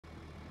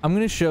I'm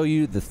going to show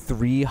you the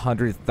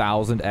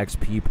 300,000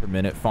 XP per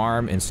minute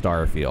farm in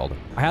Starfield.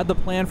 I had the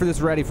plan for this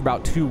ready for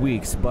about 2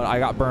 weeks, but I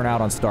got burnt out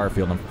on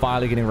Starfield. I'm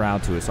finally getting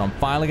around to it, so I'm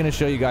finally going to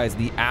show you guys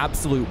the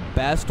absolute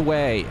best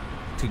way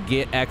to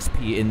get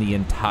XP in the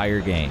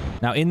entire game.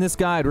 Now, in this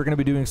guide, we're going to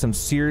be doing some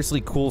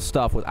seriously cool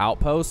stuff with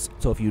outposts,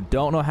 so if you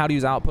don't know how to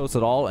use outposts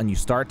at all and you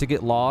start to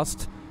get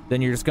lost,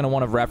 then you're just going to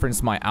want to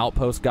reference my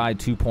Outpost Guide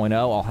 2.0.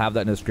 I'll have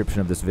that in the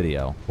description of this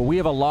video. But we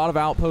have a lot of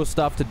outpost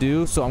stuff to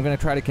do, so I'm going to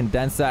try to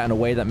condense that in a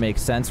way that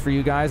makes sense for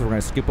you guys. We're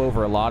going to skip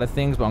over a lot of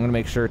things, but I'm going to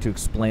make sure to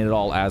explain it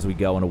all as we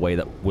go in a way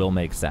that will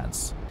make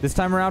sense. This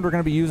time around, we're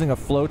going to be using a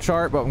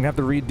flowchart, but we're going to have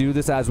to redo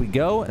this as we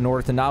go in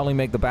order to not only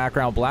make the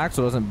background black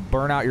so it doesn't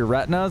burn out your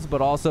retinas,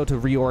 but also to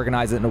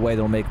reorganize it in a way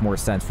that will make more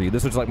sense for you.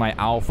 This was like my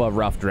alpha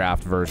rough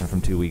draft version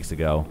from 2 weeks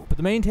ago. But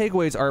the main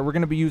takeaways are we're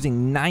going to be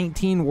using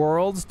 19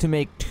 worlds to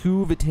make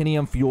 2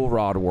 Vytinium fuel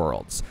rod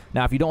worlds.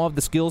 Now, if you don't have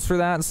the skills for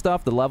that and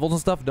stuff, the levels and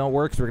stuff don't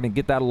work, so we're going to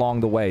get that along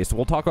the way. So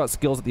we'll talk about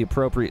skills at the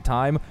appropriate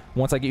time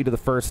once I get you to the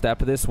first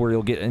step of this, where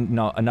you'll get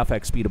enough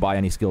XP to buy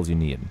any skills you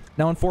need.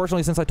 Now,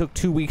 unfortunately, since I took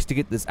 2 weeks to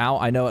get this out,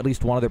 I know at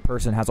least one other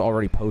person has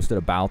already posted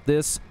about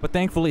this, but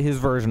thankfully his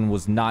version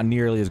was not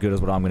nearly as good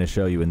as what I'm going to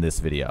show you in this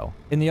video.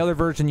 In the other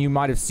version you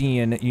might have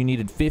seen, you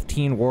needed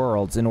 15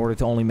 worlds in order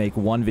to only make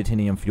 1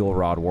 Vytinium fuel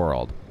rod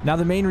world. Now,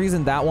 the main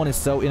reason that one is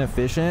so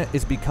inefficient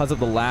is because of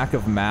the lack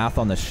of math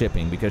on the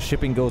shipping, because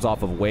shipping goes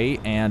off of weight,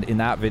 and in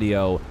that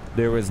video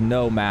there was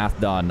no math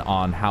done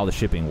on how the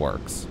shipping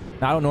works.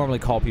 Now, I don't normally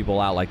call people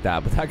out like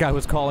that, but that guy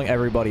was calling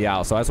everybody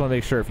out, so I just want to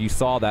make sure if you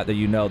saw that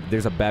you know that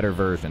there's a better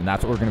version.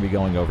 That's what we're going to be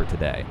going over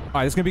today. All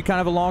right, this is going to be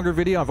kind of a longer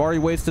video. I've already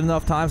wasted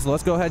enough time, so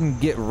let's go ahead and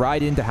get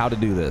right into how to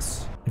do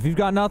this. If you've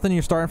got nothing,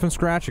 you're starting from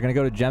scratch, you're going to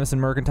go to Jemison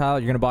Mercantile,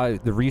 you're going to buy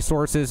the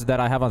resources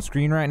that I have on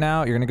screen right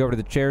now, you're going to go over to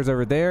the chairs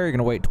over there, you're going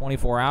to wait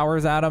 24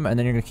 hours at them, and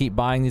then you're going to keep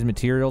buying these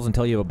materials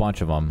until you have a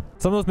bunch of them.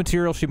 Some of those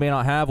materials you may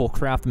not have, we'll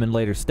craft them in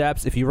later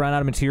steps. If you run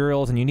out of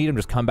materials and you need them,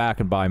 just come back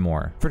and buy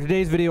more. For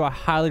today's video, I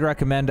highly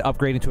recommend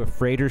upgrading to a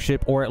freighter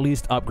ship, or at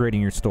least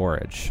upgrading your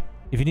storage.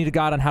 If you need a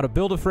guide on how to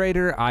build a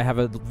freighter, I have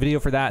a video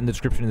for that in the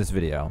description of this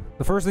video.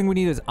 The first thing we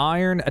need is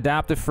iron,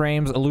 adaptive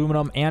frames,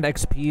 aluminum, and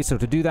XP. So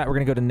to do that, we're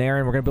going to go to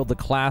Naren. We're going to build the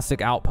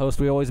classic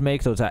outpost we always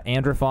make. So it's at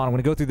Androphon. I'm going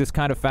to go through this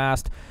kind of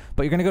fast,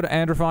 but you're going to go to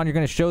Androphon. You're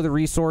going to show the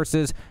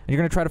resources, and you're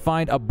going to try to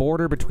find a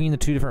border between the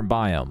 2 different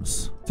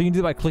biomes. So you can do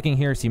it by clicking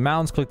here, see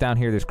mountains, click down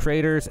here, there's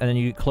craters, and then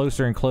you get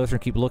closer and closer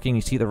and keep looking.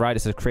 You see the right, it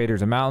says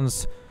craters and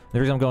mountains. The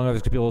reason I'm going over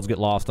is because people get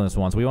lost on this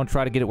one. So we want to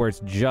try to get it where it's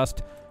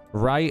just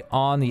right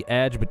on the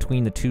edge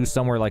between the 2,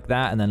 somewhere like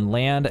that, and then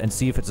land and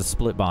see if it's a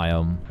split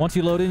biome. Once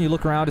you load in, you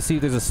look around to see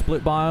if there's a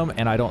split biome,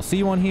 and I don't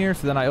see one here,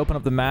 so then I open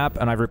up the map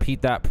and I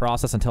repeat that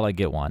process until I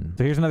get one.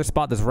 So here's another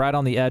spot that's right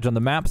on the edge on the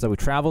map, so we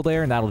travel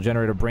there, and that'll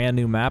generate a brand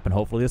new map, and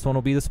hopefully this one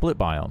will be the split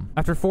biome.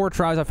 After 4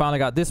 tries, I finally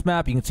got this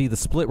map. You can see the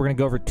split. We're going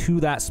to go over to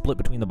that split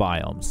between the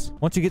biomes.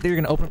 Once you get there,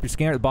 you're going to open up your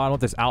scanner at the bottom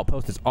with this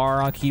outpost. It's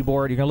R on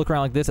keyboard. You're going to look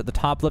around like this. At the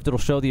top left, it'll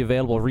show the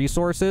available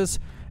resources,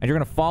 and you're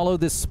going to follow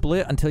this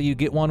split until you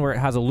get one where it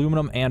has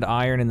aluminum and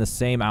iron in the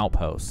same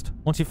outpost.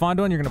 Once you find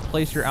one, you're going to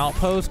place your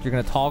outpost. You're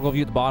going to toggle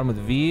view at the bottom with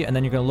V, and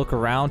then you're going to look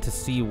around to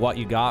see what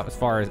you got as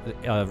far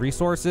as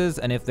resources,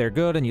 and if they're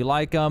good and you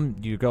like them,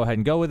 you go ahead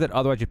and go with it.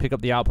 Otherwise, you pick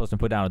up the outpost and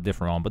put down a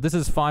different one. But this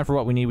is fine for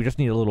what we need. We just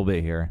need a little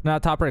bit here. Now,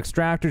 top right,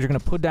 extractors. You're going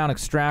to put down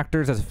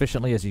extractors as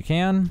efficiently as you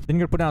can. Then you're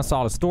going to put down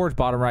solid storage,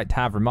 bottom right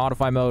tab for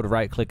modify mode,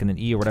 right click and then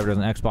E or whatever it is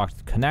on Xbox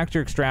to connect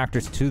your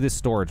extractors to this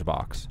storage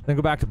box. Then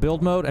go back to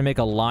build mode and make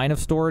a line of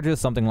storages,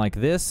 something like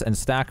this, and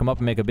stack them up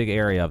and make a big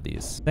area of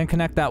these. Then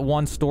connect that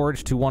one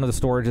storage to one of the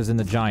storages in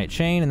the giant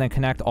chain, and then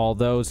connect all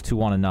those to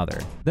one another.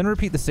 Then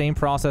repeat the same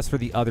process for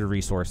the other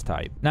resource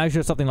type. Now you should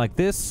have something like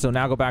this. So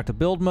now go back to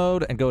build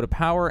mode and go to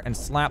power and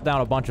slap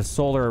down a bunch of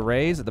solar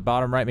arrays. At the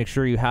bottom right, make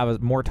sure you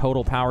have more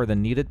total power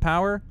than needed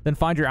power. Then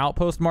find your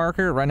outpost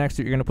marker. Right next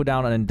to it, you're going to put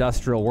down an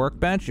industrial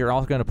workbench. You're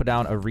also going to put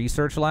down a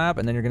research lab,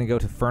 and then you're going to go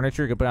to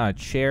furniture. You're going to put down a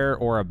chair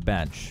or a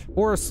bench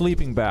or a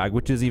sleeping bag,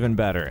 which is even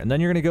better. And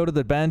then you're going to go to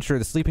the bench or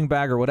the sleeping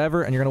bag or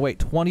whatever, and you're going to wait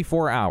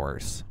 24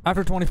 hours.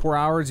 After 24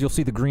 hours, you'll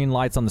see the green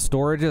lights on the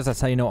storages.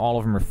 That's how you know all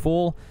of them are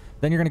full.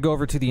 Then you're going to go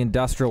over to the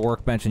industrial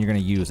workbench and you're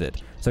going to use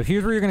it. So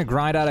here's where you're going to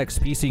grind out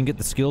XP so you can get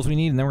the skills we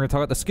need, and then we're going to talk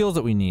about the skills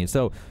that we need.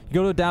 So you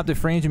go to adaptive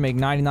frames, you make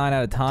 99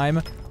 at a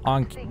time.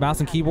 On mouse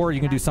and keyboard,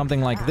 you can do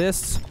something like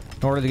this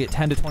in order to get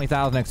 10 to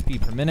 20,000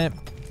 XP per minute.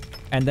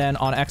 And then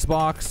on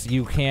Xbox,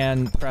 you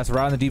can press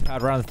right on the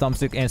D-pad, right on the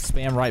thumbstick, and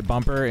spam right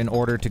bumper in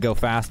order to go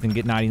fast and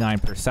get 99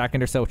 per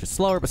second or so, which is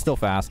slower, but still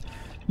fast.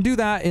 Do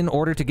that in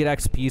order to get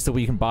XP so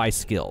we can buy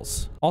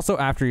skills. Also,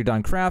 after you're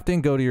done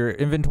crafting, go to your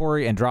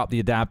inventory and drop the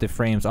adaptive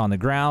frames on the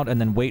ground, and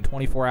then wait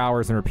 24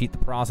 hours and repeat the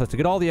process to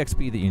get all the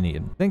XP that you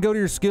need. Then go to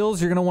your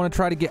skills. You're going to want to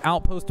try to get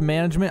outpost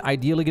management.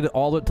 Ideally, get it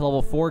all the way to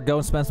level 4. Go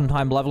and spend some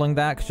time leveling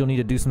that because you'll need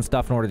to do some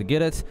stuff in order to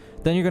get it.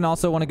 Then you're going to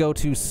also want to go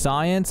to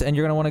science, and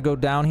you're going to want to go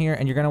down here,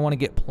 and you're going to want to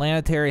get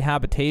planetary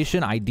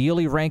habitation,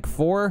 ideally rank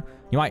 4.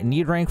 You might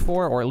need rank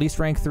 4 or at least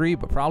rank 3,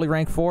 but probably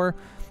rank 4.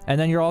 And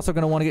then you're also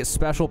going to want to get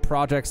Special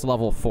Projects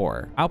level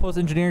 4. Outpost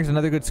Engineering is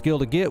another good skill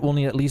to get. We'll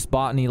need at least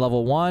Botany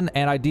level 1,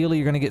 and ideally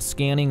you're going to get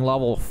Scanning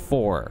level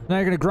 4. Now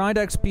you're going to grind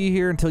XP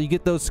here until you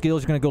get those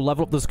skills. You're going to go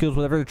level up those skills,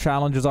 whatever the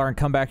challenges are, and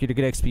come back here to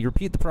get XP.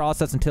 Repeat the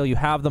process until you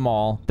have them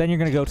all. Then you're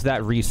going to go to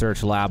that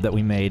research lab that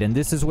we made, and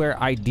this is where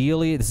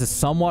ideally, this is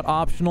somewhat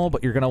optional,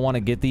 but you're going to want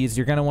to get these.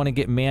 You're going to want to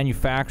get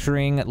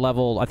Manufacturing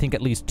level, I think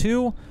at least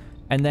 2.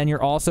 And then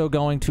you're also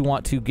going to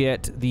want to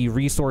get the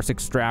Resource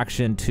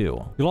Extraction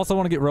 2. You'll also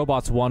want to get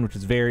Robots 1, which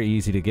is very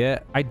easy to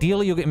get.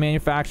 Ideally, you'll get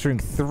Manufacturing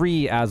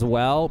 3 as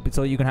well,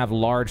 so you can have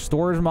large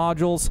storage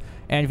modules.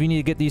 And if you need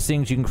to get these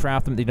things, you can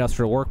craft them at the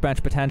Industrial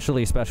Workbench,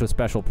 potentially, especially with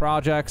special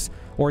projects,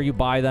 or you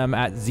buy them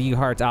at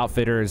Zygarde's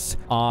Outfitters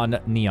on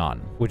Neon,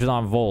 which is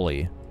on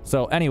Voli.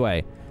 So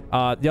anyway,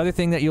 the other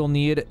thing that you'll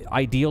need,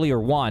 ideally, or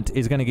want,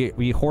 is going to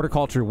be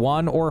Horticulture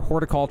 1 or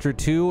Horticulture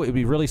 2. It'd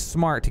be really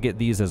smart to get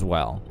these as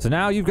well. So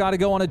now you've got to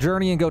go on a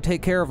journey and go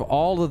take care of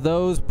all of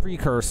those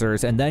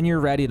precursors, and then you're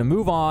ready to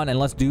move on, and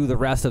let's do the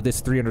rest of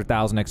this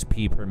 300,000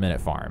 XP per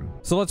minute farm.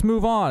 So let's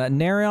move on. At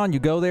Narion, you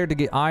go there to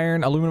get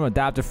iron, aluminum,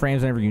 adaptive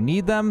frames whenever you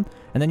need them,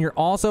 and then you're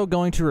also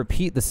going to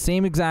repeat the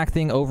same exact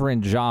thing over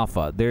in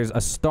Jaffa. There's a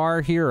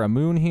star here, a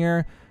moon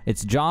here.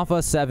 It's Jaffa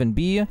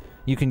 7B.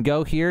 You can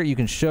go here, you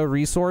can show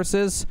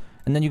resources,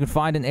 and then you can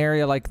find an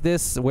area like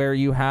this where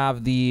you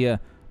have the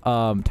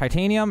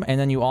titanium, and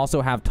then you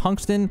also have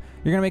tungsten.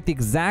 You're gonna make the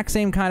exact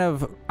same kind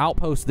of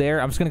outpost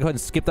there. I'm just gonna go ahead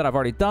and skip that. I've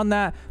already done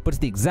that, but it's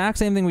the exact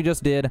same thing we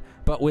just did,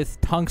 but with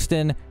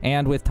tungsten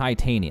and with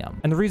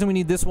titanium. And the reason we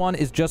need this one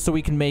is just so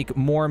we can make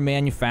more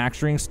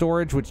manufacturing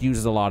storage, which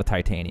uses a lot of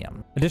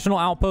titanium. Additional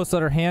outposts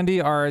that are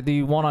handy are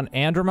the one on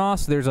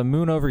Andromos. There's a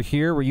moon over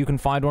here where you can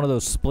find one of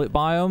those split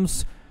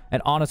biomes,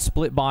 and on a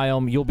split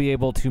biome, you'll be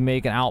able to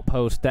make an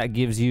outpost that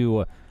gives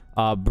you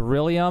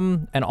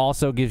beryllium and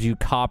also gives you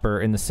copper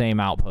in the same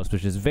outpost,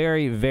 which is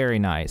very, very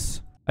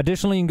nice.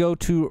 Additionally, you can go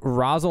to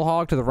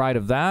Razelhog to the right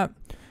of that.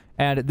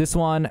 And this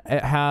one,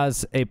 it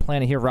has a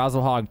planet here,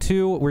 Razelhog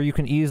 2, where you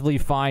can easily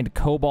find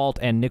cobalt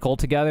and nickel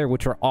together,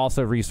 which are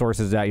also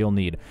resources that you'll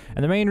need.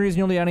 And the main reason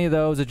you'll need any of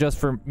those is just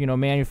for, you know,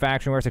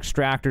 manufacturing, whereas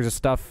extractors and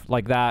stuff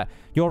like that.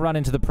 You'll run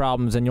into the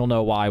problems, and you'll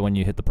know why when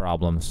you hit the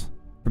problems.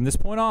 From this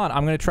point on,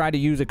 I'm going to try to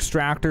use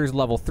extractors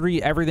level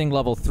 3, everything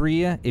level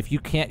 3. If you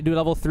can't do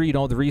level 3, you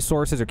don't have the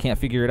resources or can't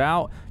figure it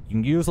out, you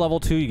can use level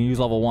 2, you can use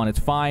level 1, it's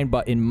fine.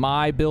 But in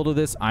my build of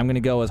this, I'm going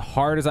to go as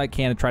hard as I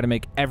can to try to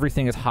make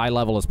everything as high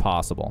level as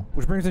possible.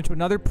 Which brings me to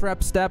another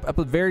prep step. Up at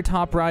the very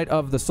top right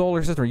of the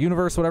solar system, or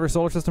universe, whatever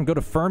solar system, go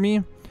to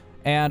Fermi.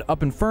 And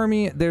up in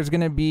Fermi, there's going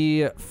to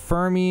be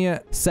Fermi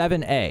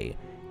 7A.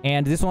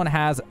 And this one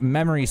has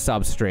memory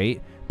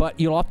substrate. But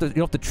you'll have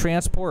to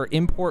transport or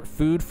import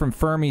food from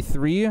Fermi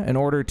 3 in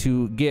order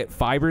to get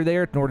fiber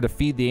there, in order to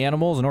feed the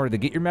animals, in order to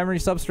get your memory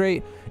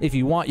substrate. If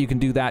you want, you can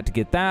do that to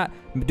get that.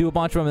 Do a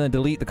bunch of them and then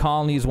delete the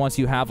colonies once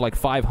you have like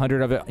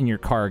 500 of it in your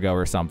cargo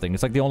or something.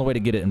 It's like the only way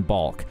to get it in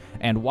bulk.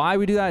 And why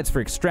we do that, it's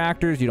for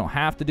extractors. You don't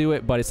have to do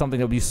it, but it's something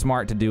that would be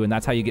smart to do, and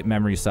that's how you get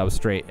memory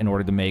substrate in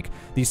order to make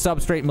the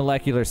substrate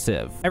molecular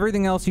sieve.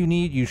 Everything else you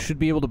need, you should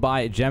be able to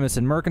buy at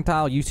Jemison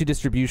Mercantile, UC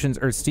Distributions,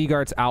 or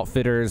Zygarde's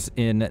Outfitters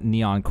in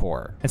Neon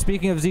Core. And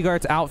speaking of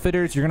Zygarde's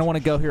Outfitters, you're going to want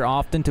to go here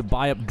often to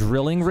buy up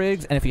drilling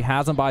rigs, and if he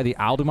has them, buy the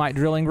Aldemite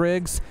drilling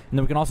rigs, and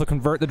then we can also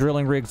convert the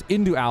drilling rigs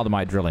into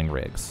Aldemite drilling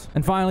rigs.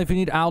 And finally, if you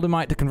need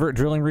Aldemite to convert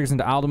drilling rigs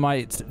into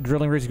Aldemite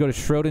drilling rigs, you go to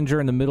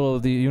Schrodinger in the middle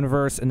of the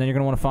universe, and then you're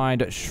going to want to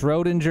find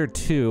Schrodinger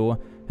 2,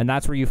 and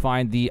that's where you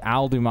find the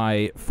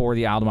Aldemite for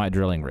the Aldemite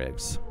drilling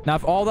rigs. Now,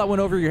 if all that went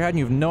over your head and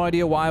you have no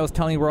idea why I was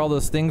telling you where all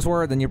those things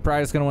were, then you're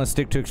probably just going to want to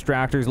stick to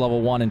extractors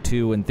level 1 and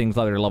 2 and things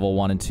that are level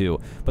 1 and 2.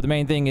 But the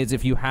main thing is,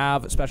 if you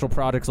have special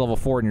projects level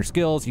 4 in your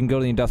skills, you can go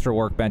to the industrial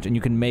workbench and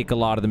you can make a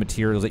lot of the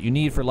materials that you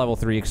need for level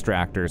 3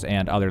 extractors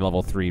and other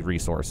level 3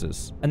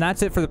 resources. And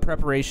that's it for the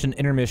preparation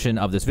intermission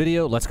of this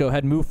video. Let's go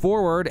ahead and move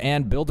forward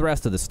and build the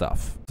rest of this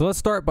stuff. So let's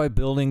start by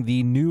building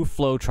the new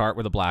flowchart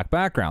with a black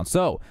background.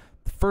 So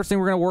the first thing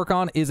we're going to work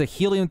on is a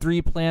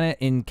helium-3 planet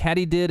in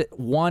Katydid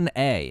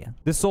 1A.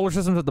 This solar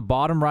system is at the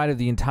bottom right of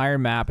the entire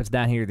map. It's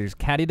down here. There's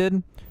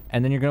Katydid,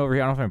 and then you're going over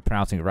here. I don't know if I'm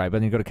pronouncing it right, but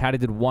then you go to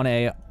Katydid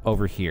 1A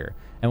over here.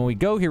 And when we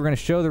go here, we're going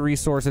to show the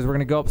resources. We're going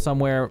to go up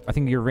somewhere. I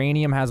think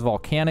uranium has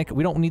volcanic.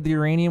 We don't need the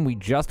uranium. We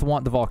just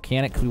want the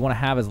volcanic because we want to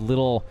have as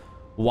little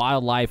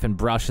wildlife and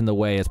brush in the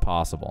way as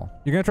possible.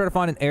 You're going to try to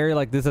find an area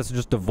like this that's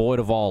just devoid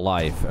of all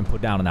life and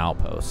put down an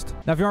outpost.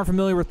 Now, if you aren't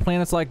familiar with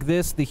planets like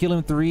this, the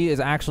helium-3 is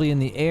actually in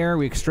the air.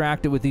 We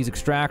extract it with these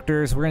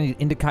extractors. We're going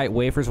to need Indicite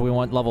wafers. We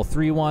want level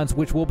 3 ones,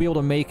 which we'll be able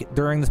to make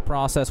during this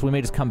process. We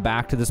may just come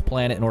back to this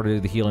planet in order to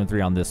do the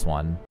helium-3 on this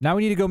one. Now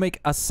we need to go make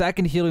a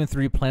second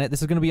helium-3 planet.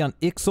 This is going to be on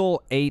Ixyll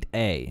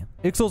 8A.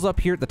 Ixyll's up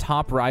here at the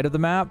top right of the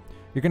map.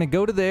 You're going to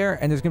go to there,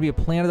 and there's going to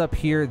be a planet up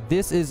here.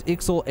 This is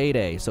Ixyll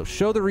 8A. So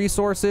show the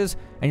resources,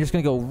 and you're just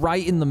going to go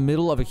right in the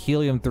middle of a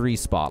helium-3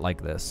 spot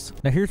like this.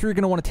 Now, here's where you're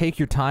going to want to take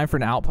your time for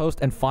an outpost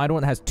and find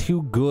one that has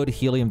 2 good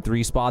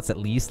helium-3 spots at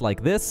least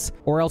like this,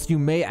 or else you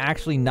may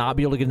actually not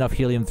be able to get enough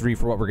helium-3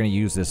 for what we're going to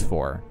use this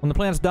for. When the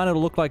planet's done,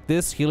 it'll look like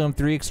this.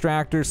 Helium-3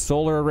 extractors,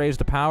 solar arrays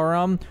to power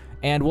them,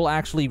 and we'll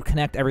actually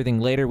connect everything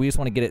later. We just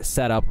want to get it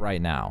set up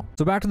right now.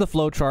 So back to the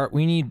flowchart,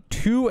 we need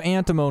 2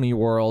 antimony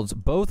worlds,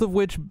 both of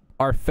which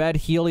are fed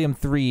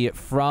helium-3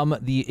 from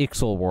the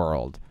Ixyll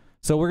world.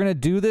 So we're going to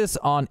do this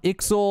on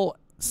Ixyll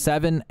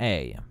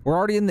 7A. We're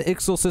already in the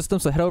Ixyll system,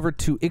 so head over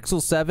to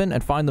Ixyll 7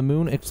 and find the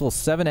moon Ixyll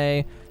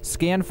 7A,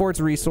 scan for its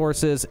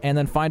resources, and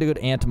then find a good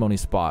antimony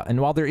spot. And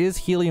while there is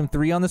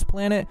helium-3 on this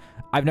planet,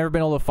 I've never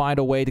been able to find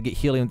a way to get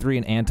helium-3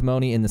 and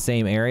antimony in the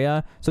same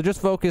area, so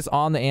just focus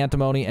on the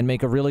antimony and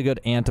make a really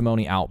good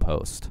antimony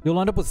outpost. You'll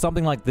end up with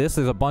something like this.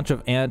 There's a bunch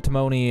of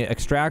antimony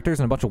extractors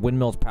and a bunch of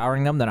windmills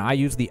powering them. Then I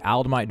use the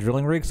aldemite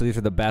drilling rig, so these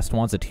are the best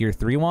ones, the tier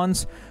 3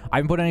 ones. I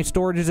haven't put any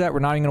storages yet. We're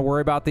not even going to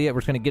worry about that yet.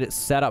 We're just going to get it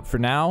set up for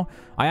now.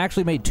 I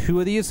actually made 2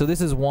 of these, so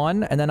this is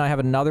one, and then I have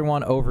another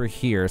one over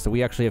here, so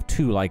we actually have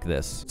 2 like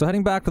this. So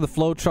heading back to the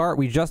flow chart,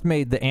 we just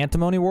made the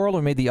antimony world.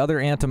 We made the other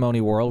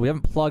antimony world. We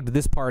haven't plugged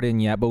this part in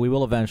yet, but we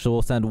will eventually.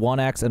 We'll send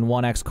 1x and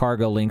 1x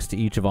cargo links to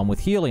each of them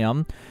with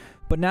helium.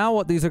 But now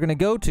what these are going to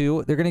go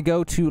to, they're going to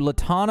go to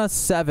Lantana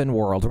 7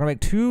 worlds. We're going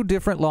to make 2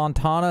 different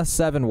Lantana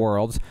 7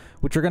 worlds,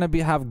 which are going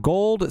to have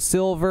gold,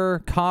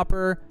 silver,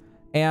 copper,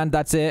 and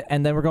that's it.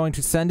 And then we're going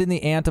to send in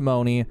the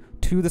antimony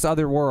to this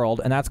other world,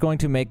 and that's going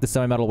to make the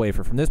semi-metal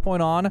wafer. From this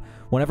point on,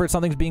 whenever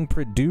something's being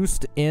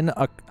produced in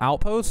an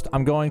outpost,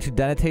 I'm going to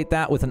denotate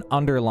that with an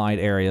underlined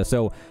area.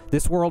 So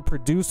this world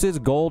produces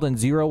gold and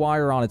 0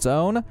 wire on its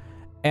own,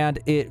 and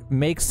it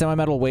makes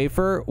semi-metal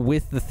wafer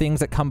with the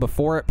things that come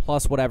before it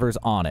plus whatever's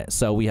on it.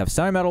 So we have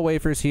semi-metal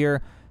wafers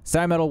here,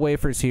 semi-metal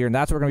wafers here, and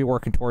that's what we're going to be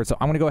working towards. So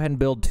I'm going to go ahead and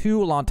build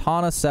 2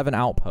 Lantana 7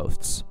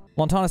 outposts.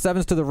 Lantana 7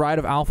 is to the right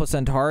of Alpha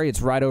Centauri.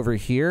 It's right over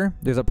here.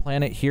 There's a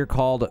planet here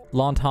called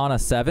Lantana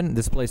 7.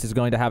 This place is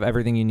going to have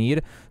everything you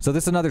need. So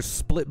this is another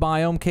split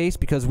biome case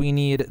because we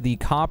need the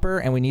copper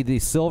and we need the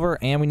silver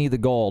and we need the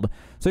gold.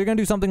 So you're going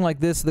to do something like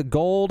this. The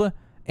gold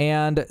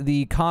and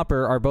the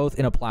copper are both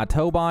in a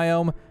plateau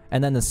biome,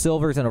 and then the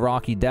silver's in a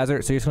rocky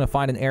desert. So you're just going to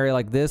find an area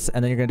like this,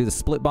 and then you're going to do the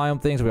split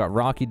biome things. We got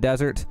rocky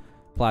desert,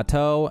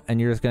 plateau, and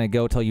you're just going to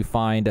go till you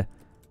find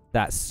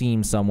that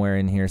seam somewhere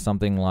in here,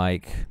 something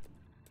like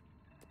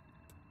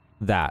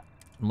that.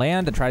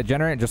 Land and try to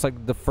generate it just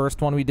like the first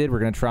one we did. We're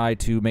going to try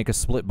to make a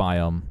split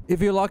biome.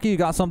 If you're lucky, you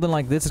got something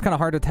like this. It's kind of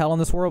hard to tell in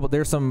this world, but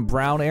there's some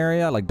brown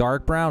area, like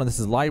dark brown, and this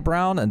is light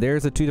brown, and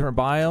there's the 2 different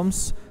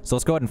biomes. So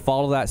let's go ahead and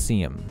follow that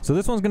seam. So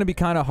this one's going to be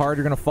kind of hard.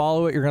 You're going to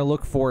follow it. You're going to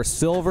look for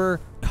silver,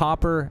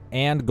 copper,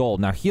 and gold.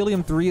 Now,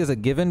 helium-3 is a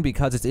given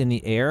because it's in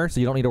the air, so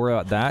you don't need to worry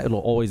about that. It'll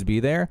always be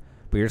there.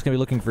 But you're just going to be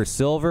looking for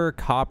silver,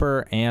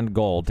 copper, and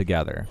gold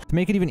together. To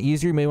make it even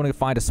easier, you may want to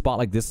find a spot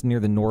like this near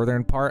the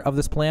northern part of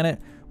this planet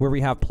where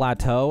we have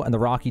plateau and the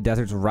rocky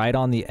desert's right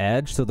on the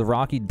edge. So the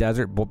rocky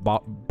desert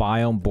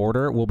biome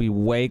border will be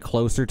way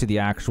closer to the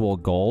actual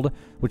gold,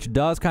 which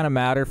does kind of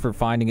matter for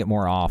finding it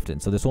more often.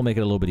 So this will make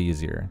it a little bit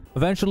easier.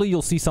 Eventually,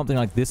 you'll see something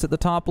like this at the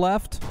top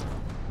left.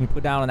 You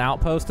put down an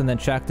outpost and then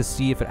check to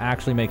see if it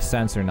actually makes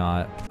sense or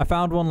not. I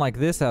found one like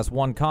this. It has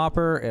 1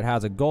 copper, it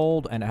has a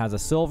gold, and it has a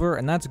silver,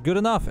 and that's good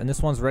enough. And this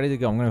one's ready to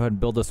go. I'm going to go ahead and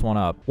build this one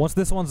up. Once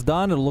this one's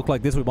done, it'll look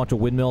like this with a bunch of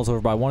windmills over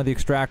by one of the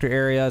extractor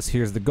areas.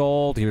 Here's the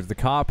gold, here's the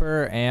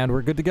copper, and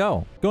we're good to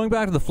go. Going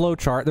back to the flow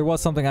chart, there was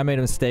something I made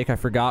a mistake. I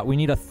forgot. We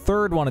need a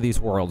 3rd one of these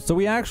worlds. So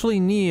we actually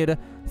need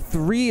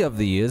 3 of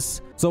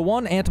these. So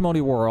one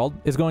antimony world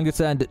is going to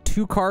send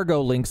 2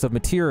 cargo links of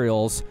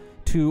materials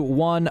to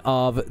one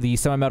of the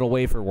semi-metal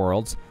wafer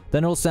worlds.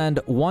 Then it'll send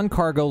 1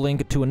 cargo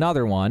link to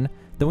another one.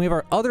 Then we have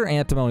our other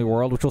antimony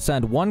world, which will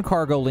send 1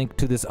 cargo link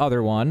to this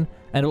other one,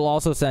 and it'll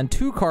also send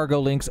 2 cargo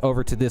links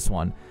over to this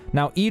one.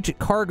 Now, each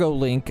cargo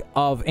link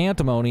of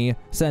antimony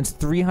sends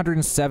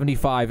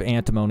 375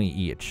 antimony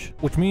each,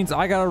 which means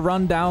I gotta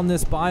run down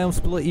this biome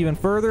split even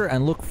further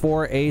and look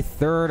for a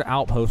 3rd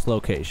outpost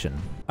location.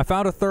 I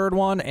found a 3rd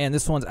one, and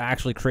this one's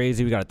actually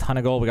crazy. We got a ton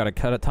of gold, we got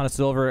a ton of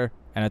silver,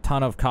 and a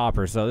ton of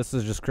copper, so this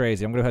is just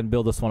crazy. I'm gonna go ahead and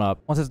build this one up.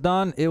 Once it's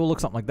done, it will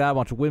look something like that. A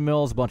bunch of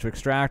windmills, a bunch of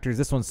extractors.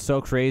 This one's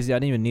so crazy, I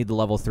didn't even need the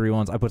level 3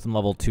 ones. I put some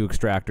level 2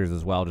 extractors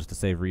as well, just to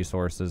save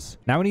resources.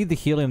 Now we need the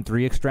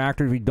helium-3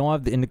 extractors. We don't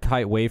have the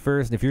Indicite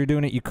wafers, and if you're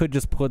doing it, you could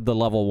just put the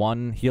level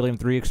 1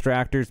 helium-3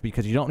 extractors,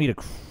 because you don't need a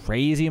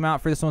crazy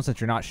amount for this one, since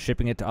you're not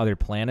shipping it to other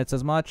planets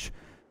as much.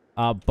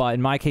 But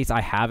in my case, I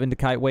have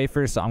Indicite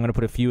wafers, so I'm going to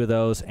put a few of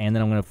those, and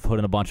then I'm going to put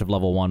in a bunch of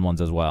level 1 ones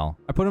as well.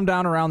 I put them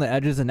down around the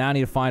edges, and now I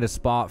need to find a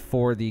spot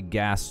for the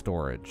gas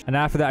storage. And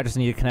after that, I just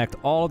need to connect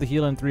all of the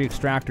helium-3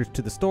 extractors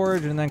to the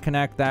storage, and then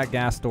connect that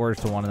gas storage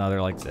to one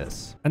another like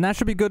this. And that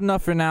should be good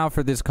enough for now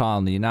for this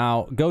colony.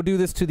 Now, go do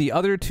this to the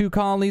other 2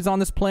 colonies on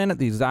this planet,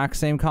 the exact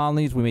same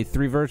colonies. We made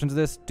 3 versions of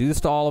this. Do this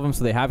to all of them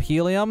so they have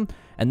helium.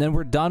 and then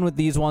we're done with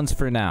these ones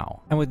for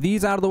now. And with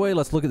these out of the way,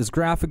 let's look at this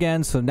graph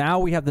again. So now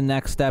we have the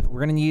next step. We're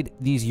going to need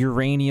these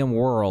uranium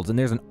worlds, and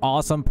there's an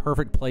awesome,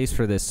 perfect place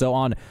for this. So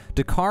on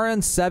Dakaran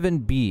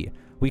 7B,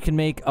 we can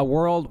make a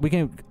world, we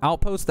can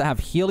outposts that have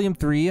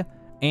helium-3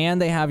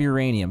 and they have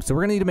uranium. So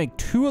we're going to need to make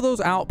 2 of those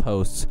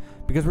outposts,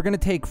 because we're going to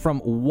take from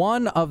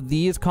one of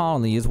these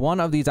colonies, one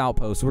of these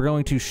outposts, we're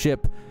going to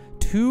ship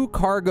 2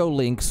 cargo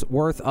links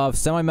worth of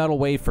semi-metal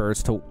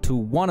wafers to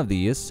one of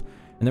these,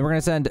 and then we're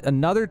going to send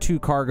another 2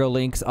 cargo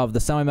links of the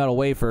semi-metal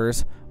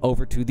wafers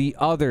over to the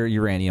other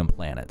uranium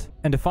planet.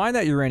 And to find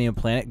that uranium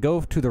planet, go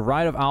to the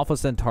right of Alpha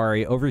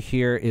Centauri. Over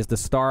here is the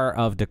star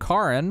of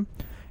Dakaran,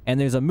 and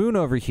there's a moon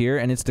over here,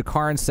 and it's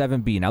Dakaran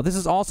 7B. Now, this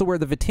is also where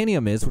the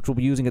Vytinium is, which we'll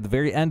be using at the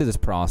very end of this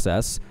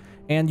process.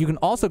 And you can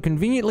also,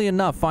 conveniently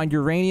enough, find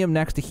uranium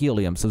next to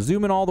helium. So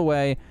zoom in all the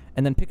way,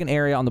 and then pick an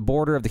area on the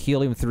border of the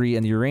helium-3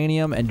 and the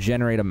uranium, and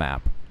generate a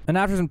map. And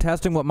after some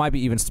testing, what might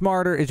be even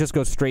smarter is just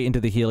go straight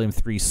into the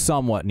helium-3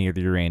 somewhat near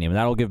the uranium.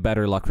 That'll give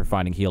better luck for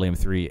finding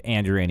helium-3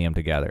 and uranium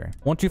together.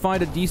 Once you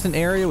find a decent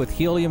area with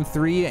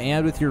helium-3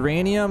 and with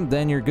uranium,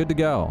 then you're good to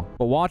go.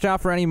 But watch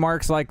out for any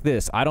marks like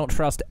this. I don't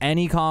trust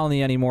any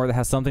colony anymore that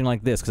has something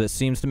like this, because it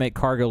seems to make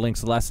cargo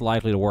links less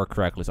likely to work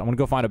correctly. So I'm going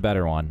to go find a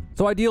better one.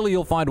 So ideally,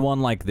 you'll find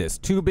one like this.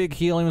 2 big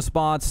helium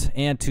spots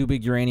and 2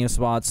 big uranium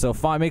spots. So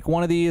if I make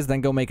one of these, then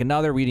go make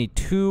another. We need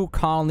 2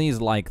 colonies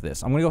like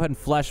this. I'm going to go ahead and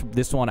flesh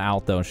this one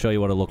out, though, and show you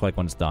what it'll look like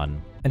when it's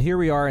done. And here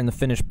we are in the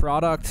finished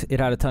product. It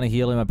had a ton of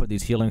helium. I put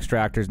these helium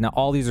extractors. Now,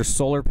 all these are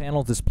solar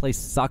panels. This place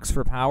sucks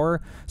for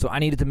power, so I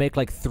needed to make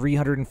like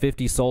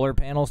 350 solar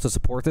panels to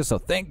support this. So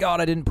thank God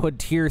I didn't put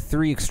tier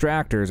 3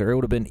 extractors, or it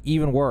would have been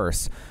even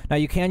worse. Now,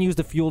 you can use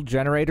the fuel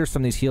generators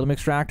from these helium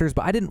extractors,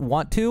 but I didn't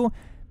want to.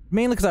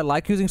 Mainly because I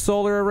like using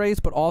solar arrays,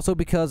 but also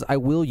because I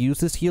will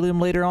use this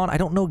helium later on. I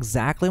don't know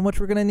exactly how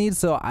much we're going to need,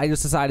 so I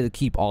just decided to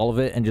keep all of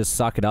it and just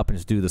suck it up and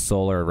just do the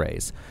solar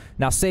arrays.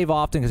 Now, save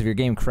often, because if your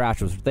game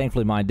crashes,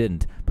 thankfully mine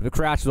didn't, but if it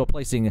crashes while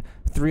placing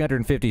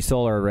 350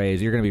 solar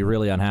arrays, you're going to be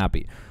really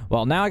unhappy.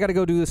 Well, now I got to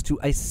go do this to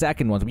a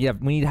second one.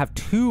 We need to have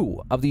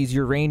 2 of these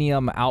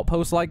uranium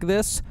outposts like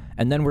this,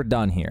 and then we're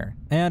done here.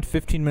 And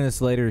 15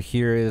 minutes later,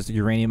 here is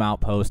Uranium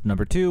Outpost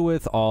number 2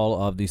 with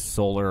all of these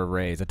solar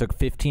arrays. It took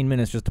 15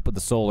 minutes just to put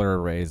the solar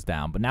arrays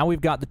down, but now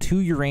we've got the 2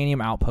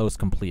 Uranium Outposts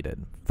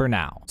completed for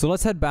now. So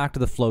let's head back to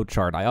the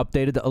flowchart. I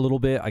updated it a little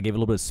bit. I gave it a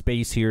little bit of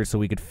space here so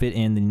we could fit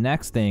in the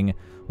next thing,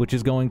 which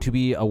is going to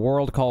be a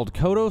world called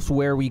Codos,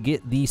 where we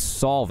get the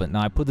solvent.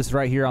 Now, I put this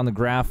right here on the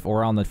graph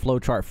or on the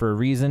flowchart for a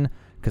reason,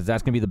 because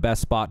that's going to be the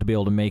best spot to be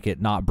able to make it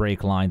not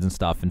break lines and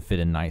stuff and fit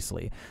in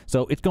nicely.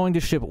 So it's going to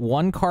ship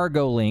 1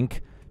 cargo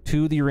link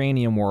to the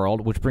uranium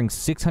world, which brings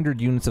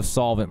 600 units of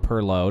solvent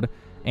per load,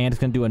 and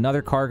it's going to do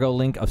another cargo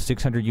link of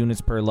 600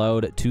 units per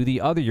load to the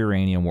other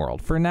uranium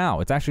world. For now,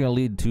 it's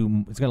actually going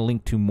to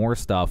link to more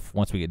stuff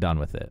once we get done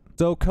with it.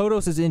 So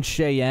Codos is in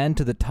Cheyenne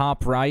to the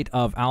top right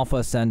of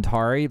Alpha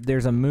Centauri.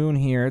 There's a moon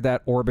here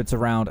that orbits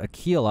around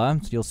Aquila,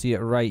 so you'll see it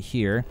right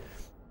here.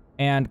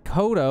 And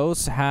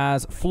Codos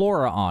has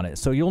flora on it,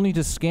 so you'll need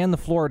to scan the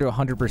flora to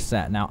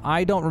 100%. Now,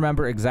 I don't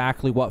remember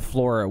exactly what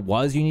flora it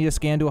was you need to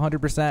scan to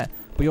 100%,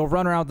 but you'll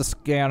run around the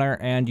scanner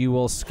and you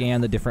will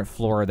scan the different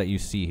flora that you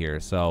see here.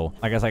 So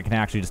I guess I can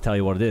actually just tell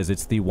you what it is.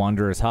 It's the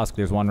Wondrous Husk.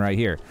 There's one right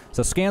here.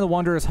 So scan the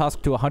Wondrous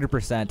Husk to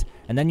 100%,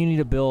 and then you need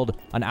to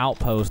build an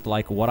outpost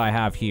like what I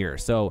have here.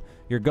 So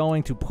you're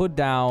going to put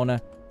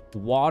down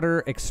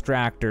water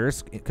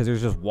extractors, because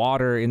there's just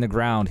water in the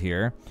ground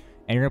here.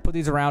 And you're going to put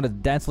these around as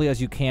densely as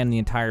you can in the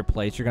entire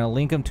place. You're going to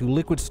link them to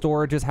liquid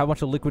storages, have a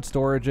bunch of liquid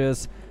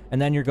storages,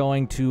 and then you're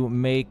going to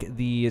make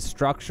the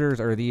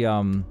structures, or the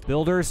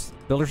builders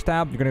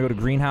tab. You're going to go to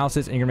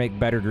greenhouses, and you're going to make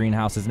better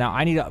greenhouses. Now,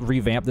 I need to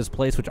revamp this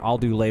place, which I'll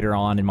do later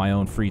on in my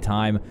own free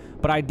time.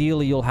 But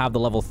ideally, you'll have the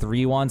level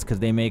 3 ones, because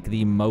they make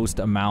the most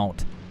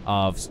amount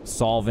of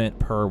solvent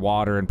per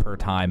water and per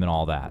time and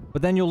all that.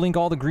 But then you'll link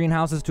all the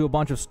greenhouses to a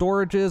bunch of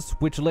storages,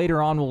 which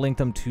later on will link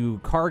them to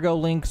cargo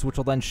links, which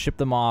will then ship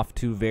them off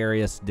to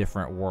various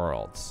different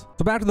worlds.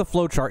 So back to the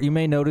flowchart, you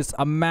may notice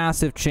a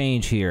massive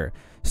change here.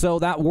 So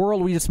that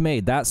world we just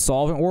made, that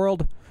solvent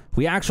world,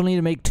 we actually need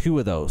to make 2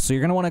 of those. So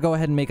you're going to want to go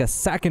ahead and make a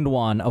second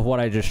one of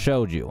what I just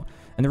showed you.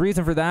 And the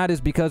reason for that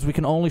is because we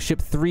can only ship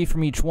 3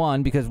 from each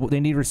one, because they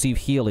need to receive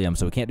helium,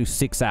 so we can't do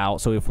 6 out.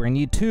 So if we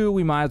need 2,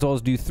 we might as well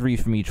do 3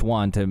 from each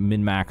one to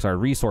min-max our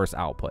resource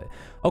output.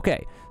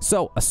 Okay,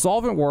 so a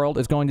solvent world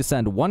is going to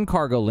send 1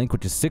 cargo link,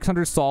 which is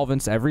 600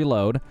 solvents every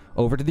load,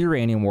 over to the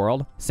uranium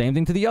world. Same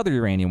thing to the other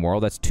uranium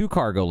world. That's 2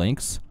 cargo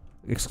links.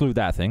 Exclude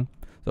that thing.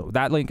 So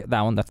that link,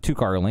 that one, that's 2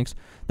 cargo links.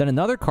 Then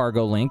another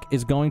cargo link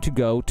is going to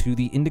go to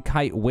the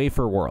Indicite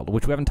Wafer world,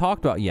 which we haven't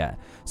talked about yet.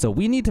 So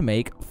we need to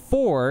make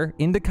 4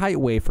 Indicite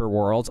Wafer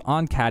worlds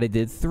on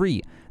Katydid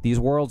 3. These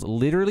worlds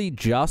literally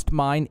just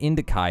mine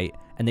Indicite,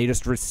 and they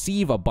just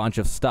receive a bunch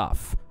of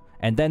stuff.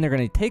 And then they're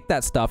going to take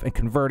that stuff and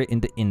convert it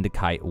into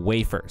Indicite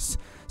wafers.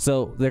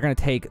 So they're going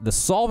to take the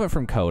solvent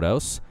from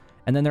Codos,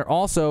 and then they're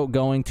also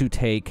going to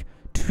take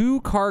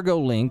 2 cargo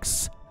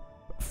links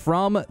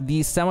from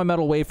the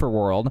Semimetal Wafer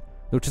world,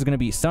 which is going to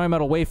be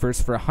Semimetal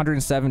wafers for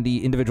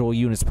 170 individual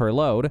units per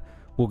load,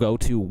 will go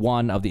to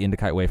one of the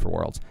Indicite wafer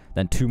worlds.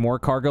 Then 2 more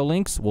cargo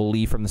links will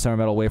leave from the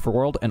Semimetal wafer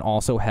world and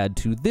also head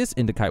to this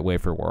Indicite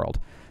wafer world.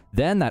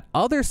 Then that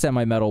other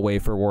Semimetal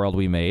wafer world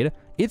we made,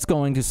 it's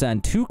going to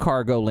send 2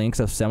 cargo links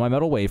of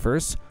Semimetal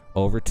wafers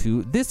over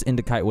to this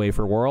Indicite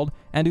wafer world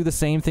and do the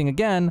same thing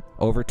again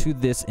over to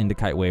this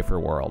Indicite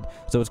wafer world.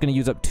 So it's going to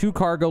use up 2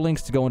 cargo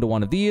links to go into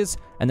one of these,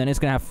 and then it's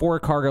going to have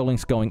 4 cargo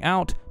links going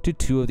out to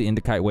 2 of the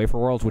Indicite wafer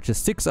worlds, which is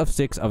 6 of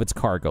 6 of its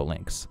cargo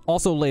links.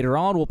 Also later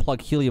on, we'll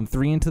plug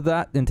Helium-3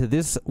 into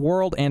this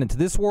world and into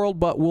this world,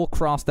 but we'll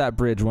cross that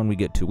bridge when we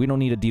get to. We don't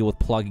need to deal with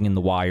plugging in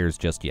the wires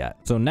just yet.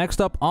 So next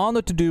up on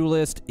the to-do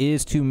list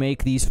is to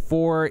make these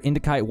 4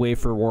 Indicite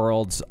wafer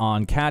worlds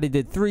on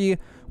Katydid He3,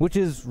 which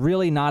is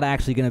really not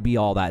actually going to be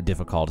all that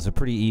difficult. It's a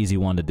pretty easy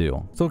one to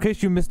do. So in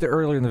case you missed it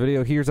earlier in the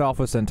video, here's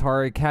Alpha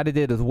Centauri.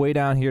 Katydid is way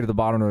down here to the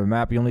bottom of the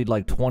map. You'll need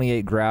like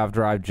 28 grav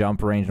drive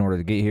jump range in order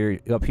to get here.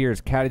 Up here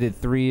is Katydid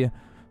He3.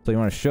 So you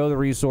want to show the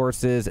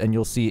resources, and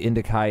you'll see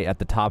Indicite at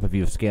the top if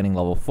you have scanning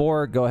level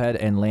 4. Go ahead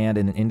and land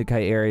in an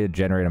Indicite area to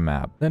generate a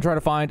map. Then try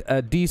to find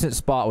a decent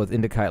spot with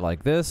Indicite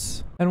like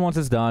this. And once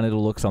it's done,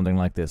 it'll look something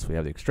like this. We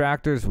have the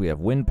extractors, we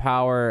have wind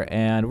power,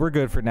 and we're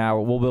good for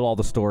now. We'll build all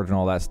the storage and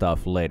all that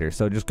stuff later.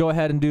 So just go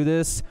ahead and do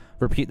this.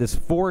 Repeat this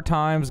 4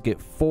 times.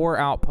 Get 4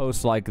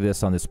 outposts like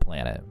this on this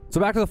planet. So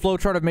back to the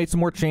flowchart, I've made some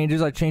more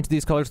changes. I changed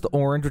these colors to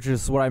orange, which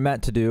is what I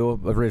meant to do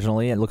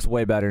originally. It looks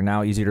way better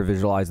now, easier to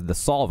visualize the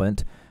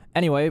solvent.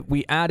 Anyway,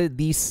 we added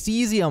the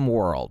Cesium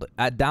world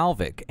at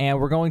Dalvik, and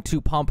we're going to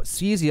pump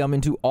Cesium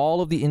into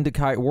all of the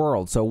Indicite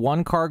worlds. So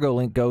 1 cargo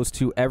link goes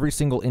to every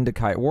single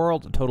Indicite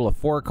world, a total of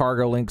 4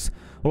 cargo links.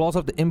 We'll also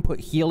have to input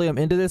helium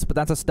into this, but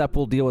that's a step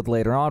we'll deal with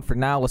later on. For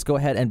now, let's go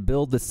ahead and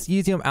build the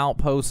Cesium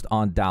Outpost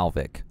on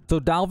Dalvik. So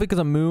Dalvik is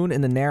a moon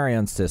in the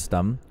Narion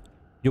system.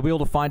 You'll be able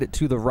to find it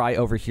to the right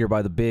over here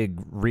by the big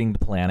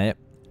ringed planet,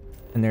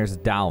 and there's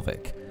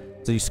Dalvik.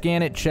 So you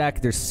scan it, check,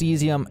 there's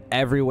Cesium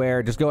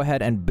everywhere. Just go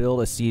ahead and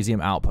build a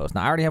Cesium outpost.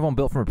 Now, I already have one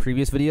built from a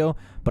previous video,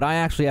 but I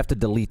actually have to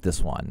delete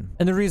this one.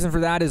 And the reason for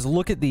that is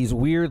look at these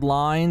weird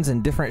lines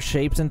and different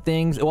shapes and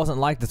things. It wasn't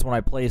like this when I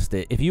placed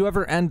it. If you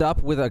ever end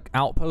up with an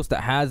outpost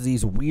that has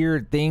these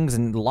weird things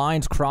and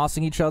lines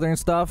crossing each other and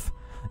stuff,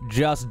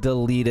 just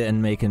delete it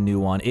and make a new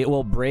one. It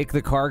will break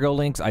the cargo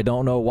links. I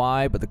don't know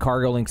why, but the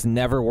cargo links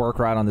never work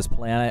right on this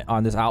planet,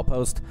 on this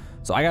outpost.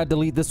 So I gotta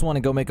delete this one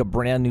and go make a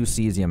brand new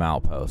Cesium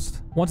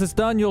outpost. Once it's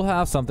done, you'll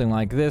have something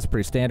like this,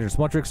 pretty standard. Just a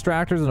bunch of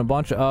extractors and a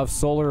bunch of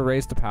solar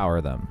arrays to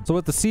power them. So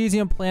with the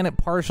Cesium planet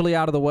partially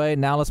out of the way,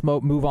 now let's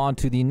move on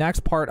to the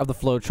next part of the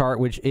flowchart,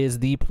 which is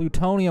the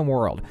Plutonium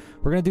world.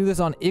 We're gonna do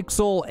this on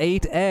Ixyll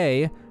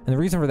 8A, and the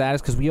reason for that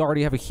is because we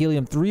already have a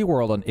Helium-3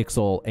 world on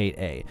Ixyll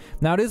 8A.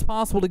 Now, it is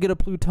possible to get a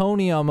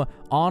Plutonium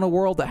on a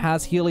world that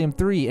has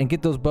Helium-3 and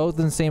get those both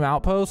in the same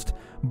outpost,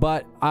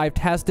 but I've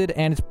tested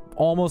and it's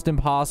almost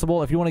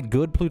impossible. If you want a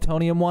good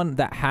Plutonium one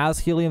that has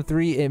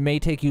Helium-3, it may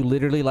take you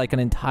literally like an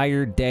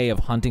entire day of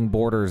hunting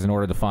borders in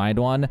order to find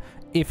one,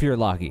 if you're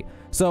lucky.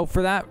 So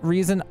for that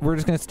reason, we're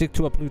just going to stick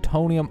to a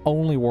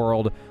Plutonium-only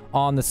world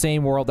on the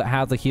same world that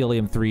has the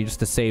Helium-3, just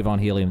to save on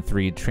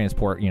Helium-3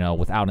 transport, you know,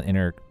 without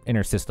an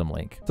inner system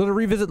link. So to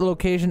revisit the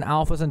location,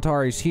 Alpha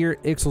Centauri's here,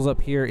 Ixyll's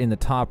up here in the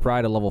top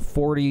right, a level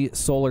 40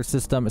 solar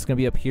system. It's going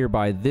to be up here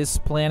by this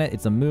planet.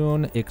 It's a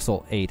moon,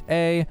 Ixyll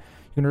 8A.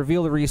 You can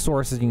reveal the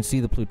resources. You can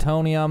see the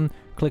plutonium.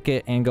 Click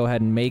it and go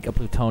ahead and make a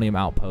plutonium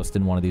outpost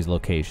in one of these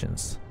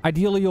locations.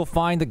 Ideally, you'll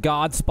find the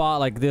god spot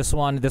like this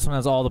one. This one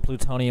has all the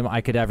plutonium I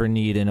could ever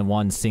need in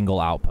one single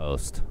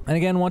outpost. And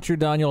again, once you're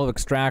done, you'll have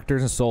extractors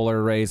and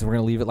solar arrays. And we're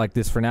going to leave it like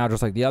this for now,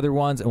 just like the other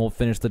ones, and we'll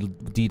finish the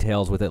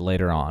details with it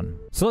later on.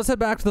 So let's head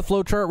back to the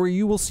flowchart where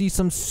you will see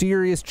some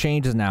serious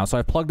changes now. So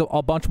I've plugged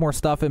a bunch more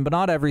stuff in, but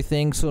not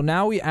everything. So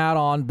now we add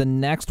on the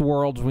next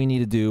worlds we need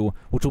to do,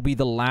 which will be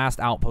the last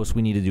outpost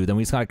we need to do. Then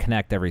we just got to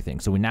connect everything.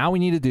 So now we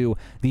need to do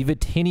the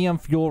Vytinium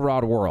fuel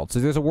rod world. So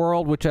there's a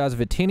world which has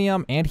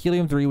Vytinium and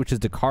Helium-3, which is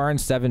Dakaran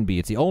 7b.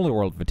 It's the only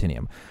world with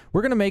Vytinium.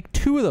 We're going to make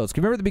 2 of those.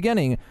 Remember at the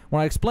beginning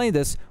when I explained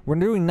this, we're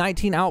doing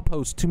 19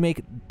 outposts to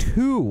make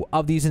 2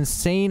 of these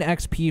insane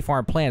XP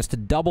farm plants to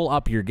double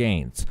up your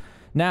gains.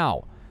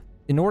 Now,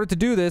 in order to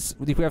do this,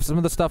 we have some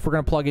of the stuff we're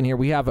going to plug in here.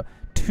 We have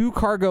 2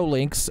 cargo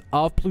links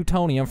of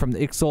plutonium from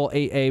the Ixyll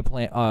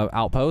 8A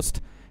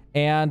outpost.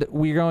 And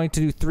we're going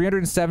to do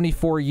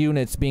 374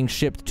 units being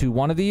shipped to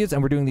one of these,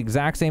 and we're doing the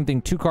exact same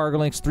thing, 2 cargo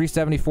links,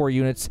 374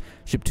 units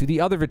shipped to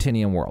the other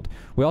Vytinium world.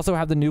 We also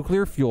have the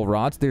nuclear fuel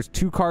rods. There's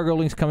 2 cargo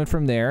links coming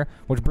from there,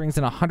 which brings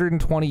in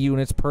 120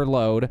 units per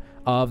load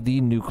of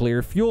the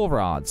nuclear fuel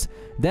rods.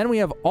 Then we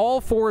have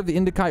all 4 of the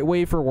Indicite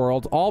wafer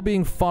worlds all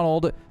being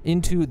funneled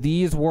into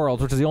these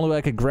worlds, which is the only way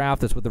I could graph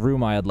this with the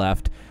room I had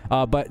left.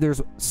 But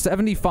there's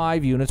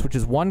 75 units, which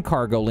is 1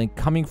 cargo link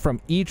coming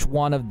from each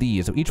one of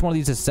these. So each one of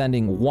these is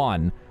sending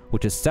 1,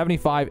 which is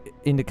 75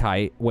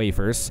 Indicite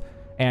wafers.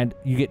 and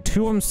you get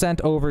 2 of them sent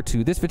over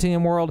to this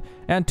Vytinium world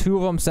and 2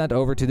 of them sent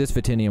over to this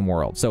Vytinium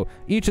world. So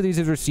each of these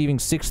is receiving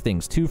 6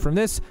 things, 2 from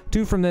this,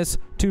 2 from this,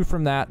 2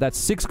 from that. That's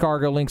 6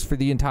 cargo links for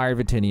the entire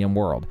Vytinium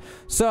world.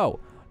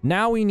 So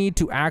now we need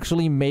to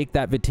actually make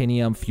that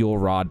Vytinium fuel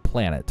rod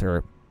planet,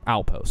 or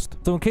outpost.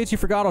 So in case you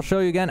forgot, I'll show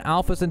you again.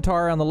 Alpha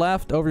Centauri on the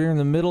left. Over here in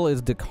the middle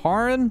is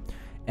Dakaran.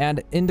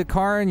 And in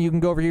Dakaran, you can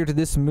go over here to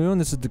this moon.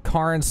 This is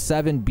Dakaran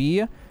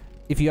 7b.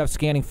 If you have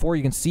scanning 4,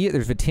 you can see it.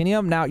 There's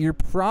Vytinium. Now, you're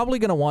probably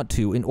going to want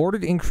to, in order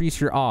to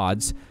increase your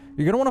odds,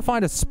 you're going to want to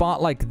find a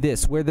spot like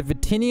this, where the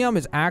Vytinium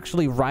is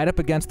actually right up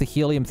against the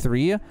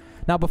Helium-3.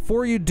 Now,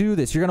 before you do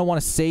this, you're going to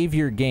want to save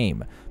your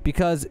game,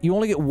 because you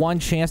only get 1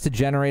 chance to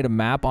generate a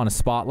map on a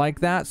spot like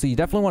that. So you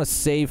definitely want to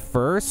save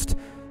first.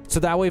 So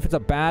that way, if it's a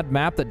bad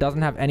map that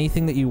doesn't have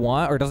anything that you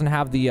want, or doesn't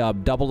have the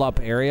double up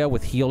area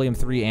with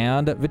Helium-3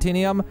 and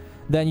Vytinium,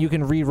 then you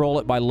can re-roll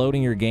it by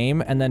loading your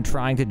game and then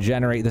trying to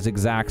generate this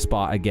exact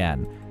spot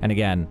again and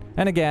again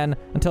and again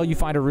until you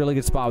find a really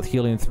good spot with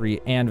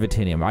Helium-3 and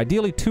Vytinium.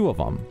 Ideally 2 of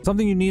them.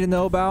 Something you need to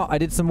know about, I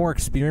did some more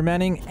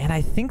experimenting, and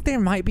I think there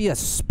might be a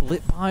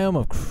split biome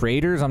of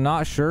craters. I'm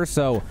not sure.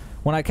 So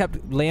when I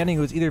kept landing,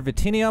 it was either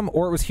Vytinium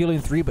or it was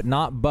Helium-3, but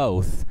not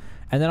both.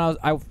 And then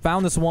I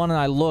found this one and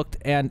I looked,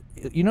 and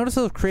you notice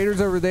those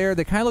craters over there?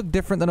 They kind of look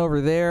different than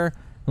over there.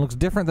 It looks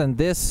different than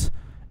this.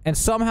 And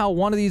somehow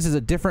one of these is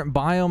a different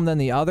biome than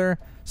the other.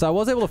 So I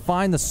was able to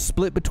find the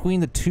split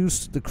between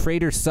the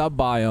crater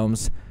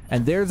sub-biomes.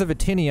 And there's a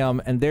Vytinium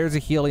and there's a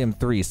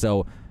Helium-3.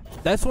 So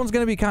this one's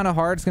going to be kind of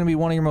hard. It's going to be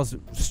one of your most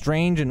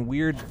strange and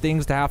weird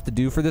things to have to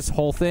do for this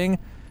whole thing.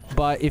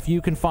 But if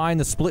you can find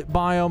the split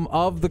biome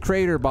of the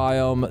crater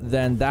biome,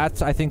 then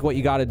that's, I think, what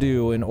you got to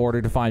do in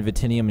order to find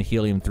Vytinium and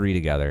Helium-3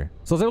 together.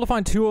 So I was able to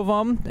find 2 of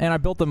them, and I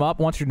built them up.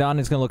 Once you're done,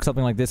 it's going to look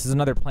something like this. This is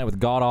another planet with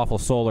god-awful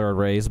solar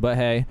arrays, but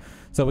hey.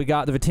 So we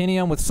got the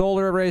Vytinium with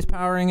solar arrays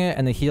powering it,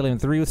 and the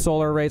Helium-3 with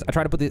solar arrays. I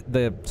try to put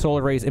the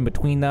solar arrays in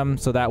between them,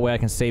 so that way I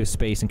can save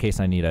space in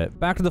case I need it.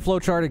 Back to the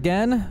flowchart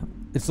again.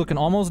 It's looking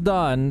almost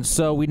done,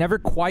 so we never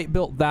quite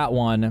built that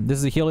one. This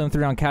is a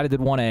Helium-3 on Katydid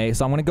 1A,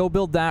 so I'm going to go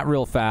build that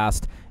real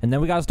fast, and then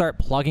we got to start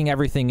plugging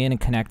everything in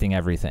and connecting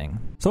everything.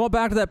 So I went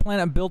back to that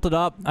planet and built it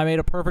up. I made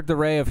a perfect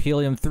array of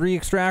Helium-3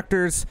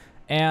 extractors,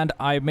 and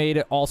I made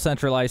it all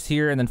centralized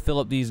here, and then fill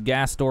up these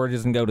gas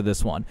storages and go to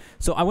this one.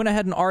 So I went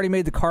ahead and already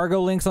made the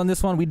cargo links on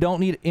this one. We don't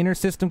need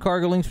inter-system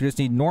cargo links, we just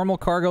need normal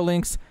cargo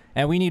links,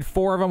 and we need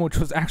 4 of them, which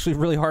was actually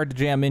really hard to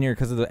jam in here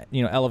because of the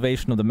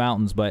elevation of the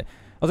mountains, but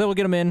I was able to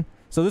get them in.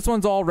 So this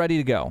one's all ready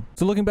to go.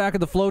 So looking back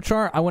at the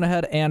flowchart, I went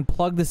ahead and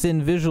plugged this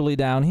in visually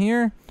down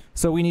here.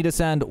 So we need to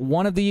send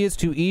 1 of these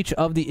to each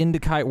of the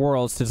Indicite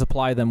worlds to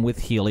supply them with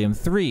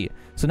Helium-3.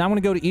 So now I'm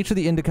going to go to each of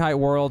the Indicite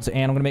worlds,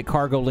 and I'm going to make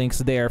cargo links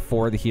there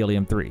for the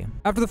Helium-3.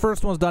 After the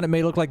first one's done, it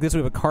may look like this. We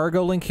have a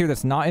cargo link here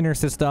that's not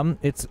inter-system.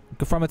 It's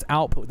from its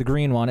output, the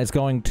green one. It's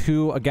going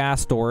to a gas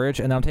storage,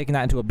 and then I'm taking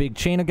that into a big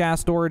chain of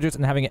gas storages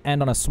and having it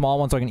end on a small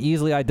one so I can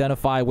easily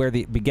identify where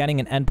the beginning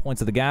and end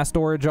points of the gas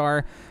storage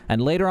are.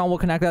 And later on, we'll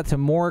connect that to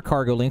more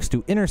cargo links,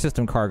 to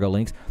inter-system cargo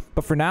links.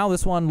 But for now,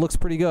 this one looks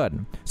pretty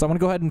good. So I'm going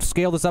to go ahead and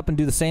scale this up and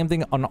do the same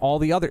thing on all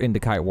the other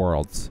Indicite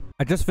worlds.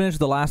 I just finished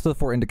the last of the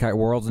 4 Indicite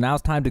worlds. Now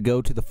it's time to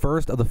go to the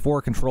first of the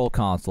 4 control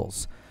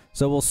consoles.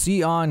 So we'll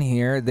see on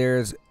here,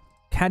 there's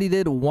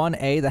Katydid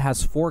 1A that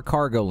has 4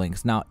 cargo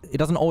links. Now, it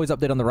doesn't always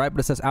update on the right, but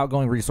it says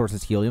outgoing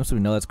resources helium, so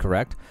we know that's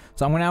correct.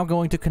 So I'm now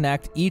going to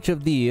connect each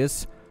of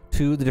these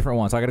to the different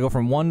ones. So I got to go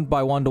from 1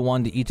 by 1 to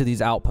 1 to each of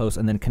these outposts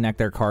and then connect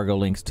their cargo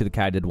links to the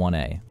Katydid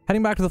 1A.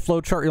 Heading back to the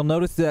flowchart, you'll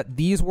notice that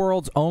these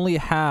worlds only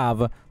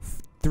have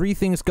 3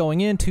 things going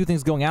in, 2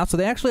 things going out. So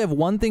they actually have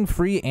 1 thing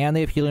free and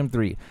they have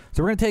Helium-3.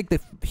 So we're going to take the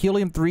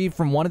Helium-3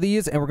 from one of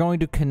these and we're going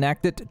to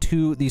connect it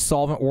to the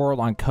Solvent world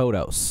on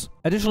Codos.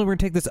 Additionally, we're going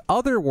to take this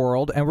other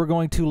world and we're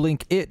going to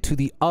link it to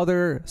the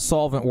other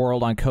Solvent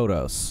world on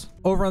Codos.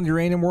 Over on the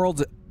Uranium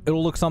worlds,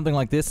 it'll look something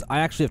like this. I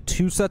actually have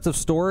 2 sets of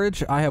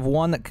storage. I have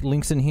one that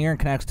links in here and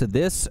connects to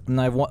this, and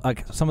I have one,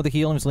 like some of the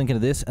heliums link into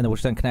this, and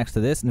which then connects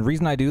to this. And the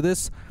reason I do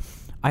this,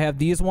 I have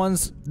these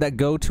ones that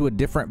go to a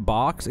different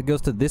box. It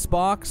goes to this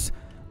box,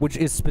 which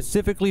is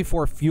specifically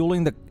for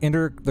fueling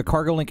the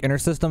cargo link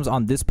intersystems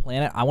on this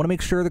planet. I want to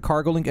make sure the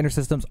cargo link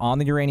intersystems on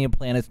the uranium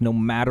planets, no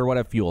matter what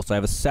I fuel. So I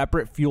have a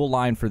separate fuel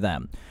line for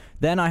them.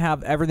 Then I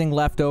have everything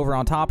left over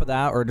on top of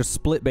that, or just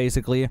split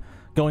basically,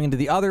 going into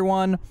the other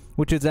one,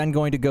 which is then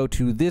going to go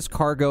to this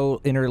cargo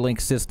interlink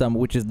system,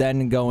 which is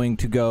then going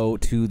to go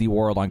to the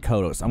world on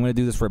Codos. I'm going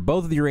to do this for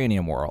both of the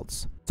uranium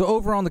worlds. So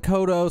over on the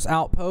Codos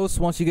Outpost,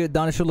 once you get it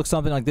done, it should look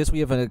something like this. We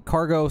have a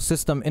cargo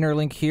system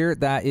interlink here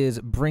that is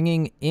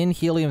bringing in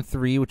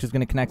Helium-3, which is going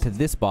to connect to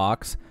this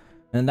box.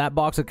 And that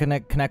box will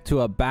connect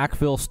to a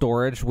backfill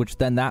storage, which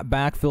then that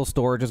backfill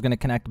storage is going to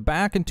connect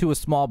back into a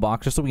small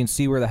box, just so we can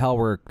see where the hell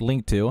we're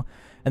linked to.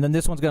 And then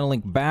this one's going to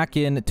link back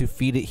in to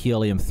feed it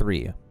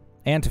Helium-3.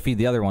 And to feed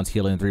the other ones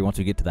Helium-3 once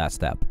we get to that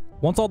step.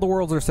 Once all the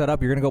worlds are set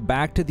up, you're going to go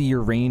back to the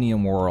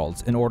uranium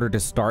worlds in order to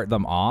start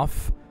them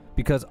off,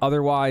 because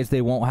otherwise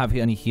they won't have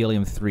any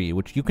Helium-3,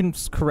 which you can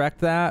correct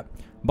that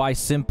by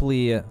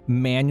simply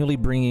manually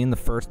bringing in the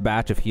first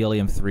batch of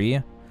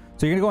helium-3.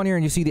 So you're going to go on here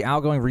and you see the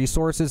outgoing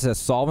resources as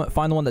solvent.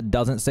 Find the one that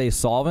doesn't say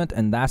solvent,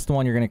 and that's the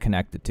one you're going to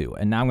connect it to.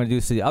 And now I'm going to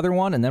do the other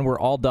one, and then we're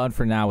all done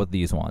for now with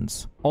these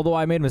ones. Although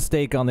I made a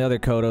mistake on the other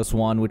Codos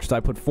one, which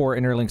I put 4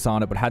 interlinks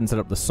on it, but hadn't set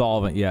up the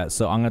solvent yet.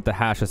 So I'm going to have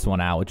to hash this one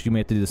out, which you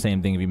may have to do the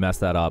same thing if you mess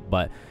that up,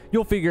 but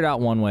you'll figure it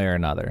out one way or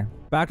another.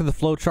 Back to the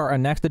flowchart, our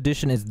next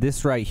addition is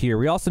this right here.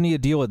 We also need to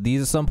deal with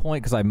these at some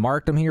point because I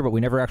marked them here, but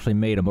we never actually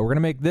made them. But we're going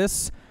to make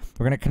this.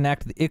 We're going to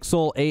connect the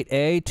Ixyll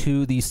 8A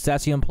to the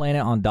Cesium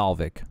planet on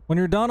Dalvik. When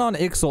you're done on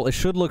Ixyll, it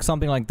should look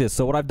something like this.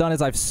 So what I've done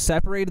is I've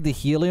separated the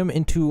helium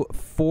into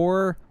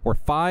 4 or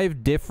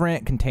 5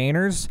 different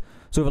containers.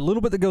 So we have a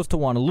little bit that goes to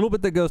one, a little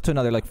bit that goes to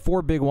another, like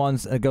 4 big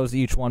ones that goes to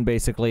each one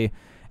basically.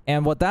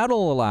 And what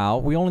that'll allow,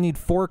 we only need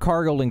 4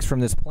 cargo links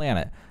from this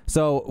planet.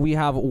 So we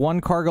have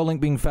 1 cargo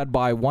link being fed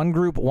by one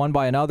group, 1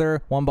 by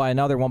another, 1 by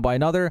another, 1 by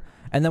another.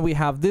 And then we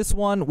have this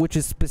one, which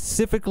is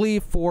specifically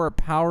for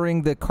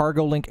powering the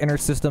cargo link inner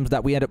systems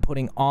that we end up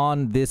putting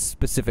on this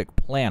specific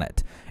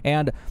planet.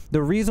 And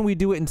the reason we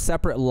do it in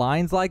separate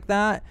lines like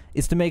that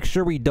is to make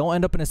sure we don't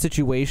end up in a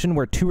situation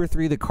where 2 or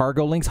 3 of the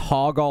cargo links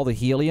hog all the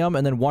helium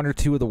and then 1 or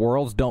 2 of the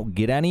worlds don't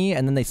get any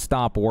and then they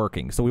stop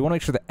working. So we want to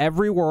make sure that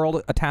every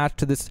world attached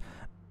to this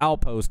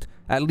outpost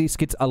at least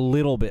gets a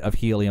little bit of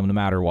helium no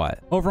matter what.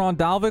 Over on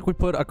Dalvik, we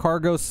put a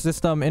cargo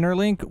system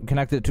interlink,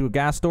 connected it to a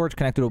gas storage,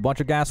 connected to a bunch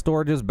of gas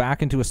storages,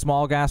 back into a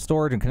small gas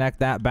storage, and connect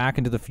that back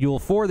into the fuel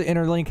for the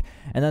interlink,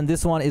 and then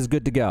this one is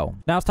good to go.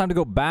 Now it's time to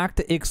go back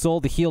to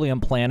Ixyll, the helium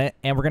planet,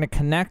 and we're going to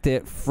connect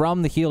it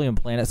from the helium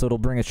planet, so it'll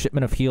bring a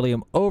shipment of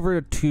helium over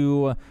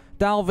to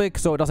Dalvik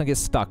so it doesn't get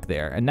stuck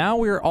there. And now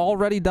we're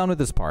already done with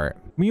this part.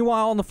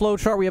 Meanwhile, on the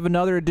flowchart, we have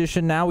another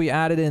addition. Now we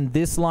added in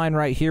this line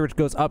right here, which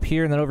goes up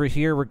here, and then over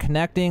here, we're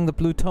connecting the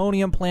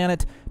Plutonium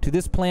planet to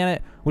this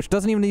planet, which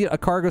doesn't even need a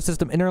cargo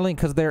system interlink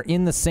because they're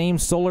in the same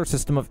solar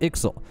system of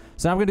Ixyll.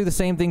 So now I'm going to do the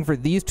same thing for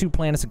these 2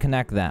 planets and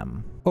connect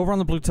them. Over on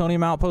the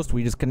Plutonium Outpost,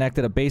 we just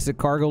connected a basic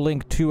cargo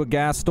link to a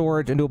gas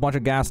storage, into a bunch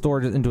of gas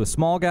storages, into a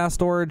small gas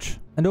storage.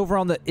 And over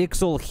on the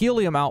Ixyll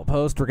Helium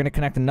Outpost, we're going to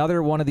connect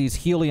another one of these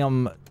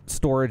helium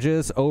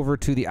storages over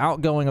to the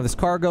outgoing of this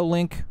cargo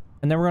link.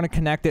 And then we're going to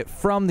connect it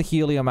from the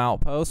Helium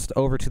Outpost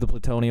over to the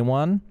Plutonium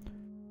one.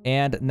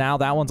 And now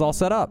that one's all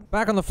set up.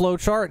 Back on the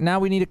flowchart, now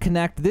we need to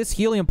connect this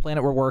helium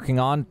planet we're working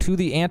on to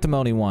the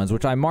antimony ones,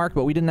 which I marked,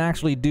 but we didn't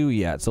actually do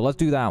yet. So let's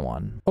do that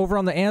one. Over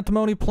on the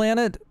antimony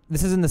planet,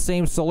 this is in the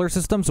same solar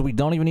system, so we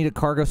don't even need a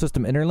cargo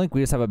system interlink.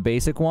 We just have a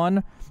basic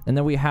one. And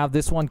then we have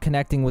this one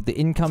connecting with the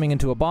incoming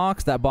into a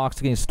box. That box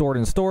is getting stored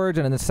in storage.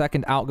 And then the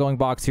second outgoing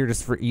box here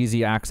just for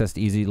easy access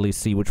to easily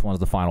see which one's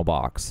the final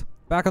box.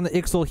 Back on the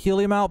Ixyll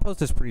Helium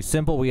Outpost, it's pretty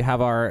simple. We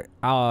have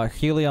our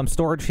helium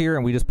storage here,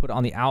 and we just put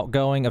on the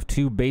outgoing of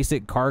 2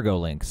 basic cargo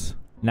links.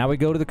 Now we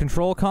go to the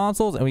control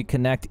consoles, and we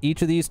connect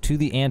each of these to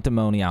the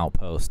Antimony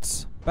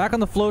Outposts. Back on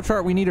the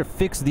flowchart, we need to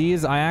fix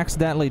these. I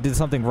accidentally did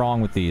something wrong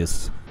with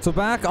these. So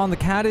back on the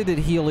Katydid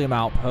Helium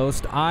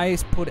Outpost, I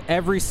put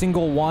every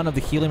single one of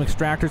the helium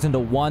extractors into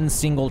one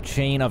single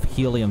chain of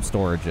helium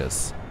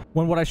storages.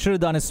 When what I should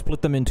have done is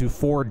split them into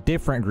 4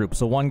 different groups.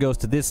 So one goes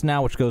to this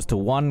now, which goes to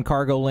 1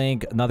 cargo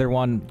link. Another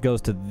one goes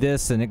to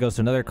this, and it goes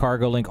to another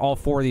cargo link. All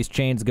 4 of these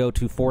chains go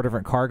to 4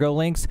 different cargo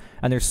links,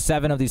 and there's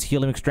 7 of these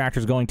helium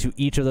extractors going to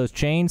each of those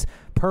chains,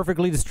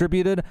 perfectly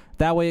distributed.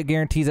 That way it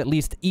guarantees at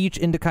least each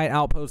Indicite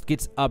outpost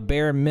gets a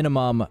bare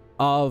minimum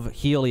of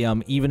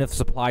helium, even if the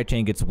supply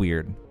chain gets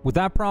weird. With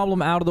that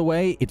problem out of the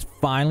way, it's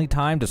finally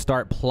time to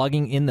start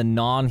plugging in the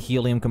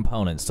non-helium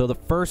components. So the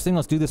first thing,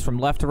 let's do this from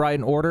left to right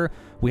in order.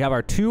 We have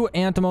our 2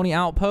 antimony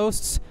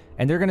outposts,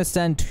 and they're going to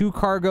send 2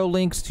 cargo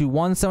links to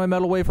 1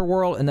 semi-metal wafer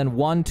world, and then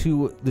 1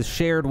 to the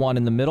shared one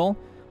in the middle.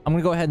 I'm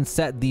going to go ahead and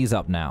set these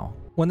up now.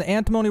 When the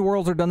antimony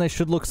worlds are done, they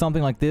should look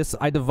something like this.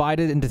 I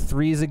divided into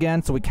 3s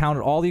again, so we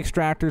counted all the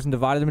extractors and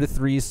divided them into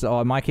 3s.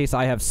 So in my case,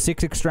 I have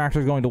 6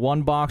 extractors going to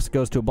 1 box,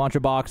 goes to a bunch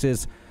of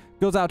boxes,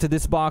 goes out to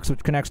this box,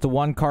 which connects to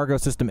 1 cargo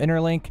system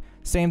interlink.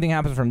 Same thing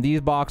happens from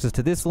these boxes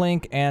to this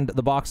link, and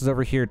the boxes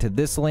over here to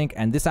this link,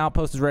 and this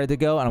outpost is ready to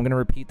go, and I'm going to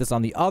repeat this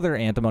on the other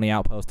antimony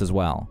outpost as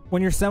well.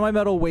 When your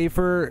semi-metal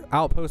wafer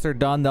outposts are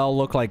done, they'll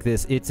look like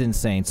this. It's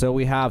insane. So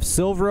we have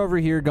silver over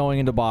here going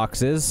into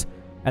boxes,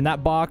 and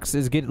that box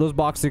is those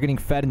boxes are getting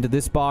fed into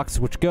this box,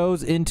 which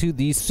goes into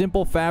these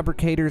simple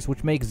fabricators,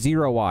 which make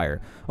 0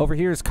 wire. Over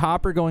here is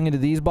copper going into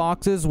these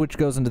boxes, which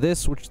goes into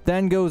this, which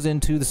then goes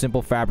into the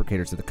simple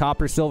fabricator. So the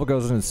copper silver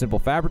goes into the simple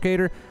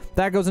fabricator.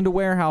 That goes into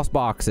warehouse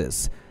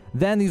boxes.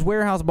 Then these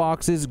warehouse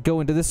boxes go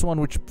into this one,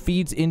 which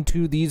feeds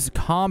into these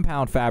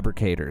compound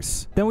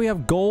fabricators. Then we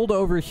have gold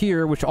over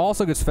here, which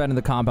also gets fed into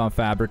the compound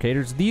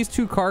fabricators. These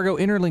 2 cargo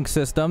interlink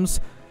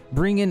systems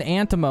bring in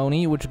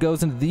antimony, which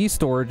goes into these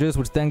storages,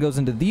 which then goes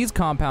into these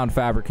compound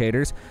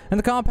fabricators, and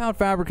the compound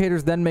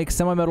fabricators then make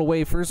semi-metal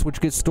wafers,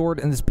 which get stored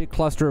in this big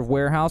cluster of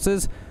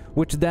warehouses,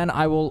 which then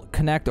I will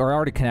connect, or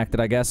already connected,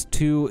 I guess,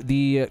 to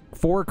the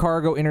 4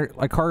 cargo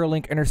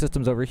link inner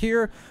systems over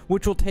here,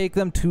 which will take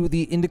them to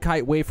the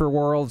Indicite wafer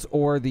worlds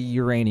or the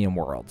uranium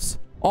worlds.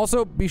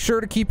 Also, be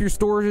sure to keep your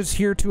storages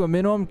here to a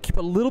minimum. Keep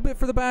a little bit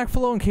for the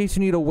backflow in case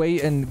you need to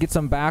wait and get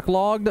some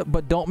backlogged,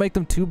 but don't make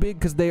them too big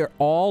because they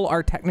all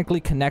are technically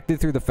connected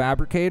through the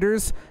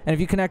fabricators. And if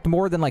you connect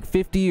more than like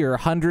 50 or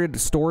 100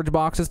 storage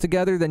boxes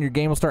together, then your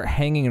game will start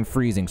hanging and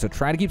freezing. So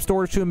try to keep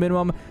storage to a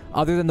minimum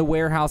other than the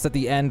warehouse at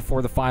the end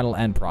for the final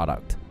end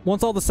product.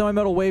 Once all the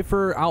semi-metal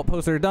wafer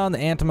outposts are done, the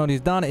antimony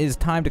is done, it is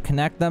time to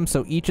connect them.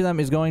 So each of them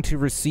is going to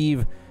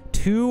receive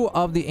 2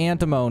 of the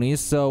antimonies.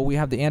 So we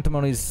have the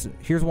antimonies.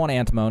 Here's one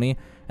antimony,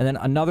 and then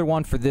another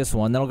one for this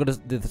one. Then I'll go to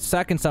the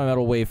second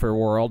semi-metal wafer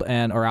world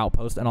or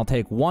outpost, and I'll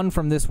take 1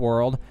 from this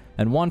world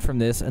and 1 from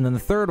this, and then the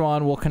third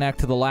one will connect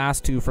to the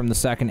last 2 from the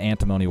second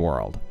antimony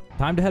world.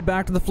 Time to head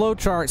back to the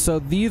flowchart. So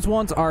these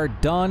ones are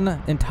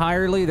done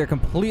entirely. They're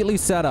completely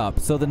set up.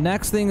 So the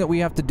next thing that we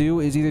have to do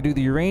is either do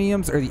the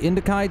uraniums or the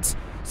indikites.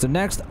 So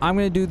next, I'm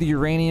going to do the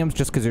uraniums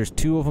just because there's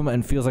 2 of them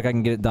and feels like I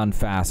can get it done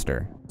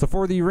faster. So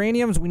for the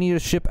uraniums, we need to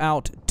ship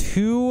out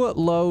 2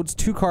 loads,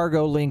 2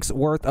 cargo links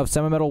worth of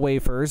semi-metal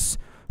wafers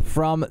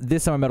from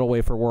this semi-metal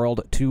wafer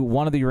world to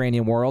one of the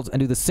uranium worlds, and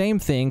do the same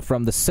thing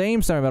from the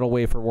same semi-metal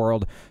wafer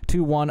world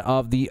to one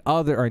of the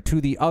other, or to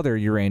the other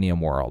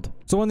uranium world.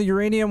 So when the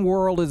uranium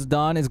world is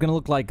done, it's going to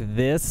look like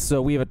this.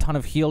 So we have a ton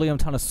of helium,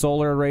 ton of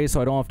solar arrays,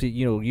 so I don't have to,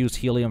 use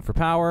helium for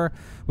power.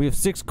 We have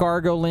 6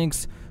 cargo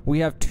links. We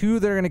have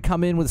 2 that are going to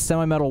come in with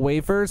semi-metal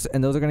wafers,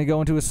 and those are going to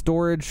go into a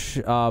storage,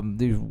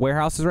 the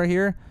warehouses right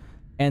here.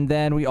 And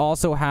then we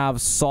also have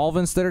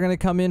solvents that are going to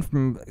come in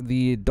from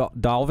the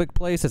Dalvik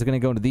place. That's going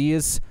to go into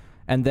these.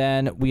 And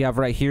then we have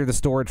right here the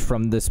storage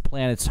from this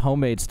planet's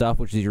homemade stuff,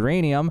 which is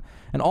uranium.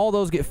 And all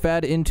those get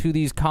fed into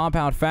these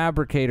compound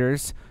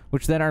fabricators,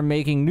 which then are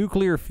making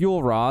nuclear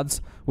fuel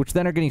rods, which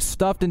then are getting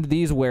stuffed into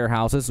these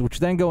warehouses, which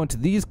then go into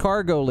these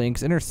cargo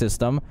links in our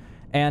system.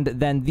 And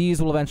then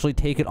these will eventually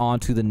take it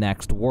on to the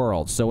next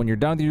world. So when you're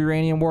done with the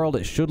uranium world,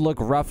 it should look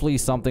roughly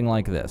something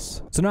like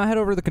this. So now head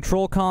over to the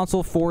control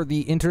console for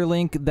the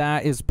interlink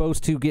that is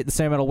supposed to get the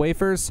semi-metal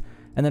wafers,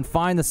 and then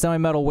find the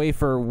semi-metal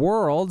wafer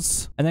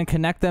worlds, and then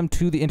connect them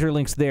to the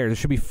interlinks there. There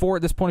should be 4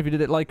 at this point if you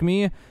did it like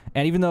me.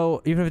 And even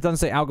if it doesn't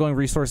say outgoing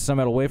resources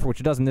semi-metal wafer, which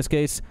it does in this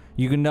case,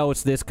 you can know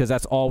it's this because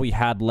that's all we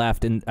had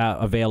left in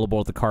available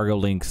at the cargo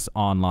links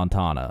on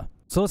Lantana.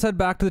 So let's head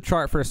back to the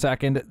chart for a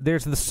second.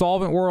 There's the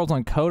solvent worlds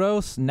on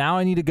Codos. Now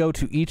I need to go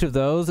to each of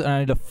those, and I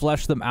need to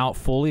flesh them out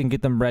fully and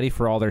get them ready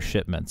for all their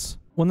shipments.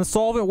 When the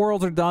solvent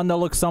worlds are done, they'll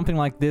look something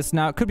like this.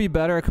 Now, it could be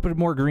better. I could put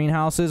more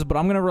greenhouses, but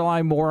I'm going to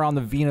rely more on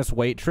the Venus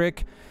weight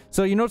trick.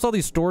 So you notice all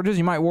these storages?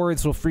 You might worry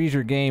this will freeze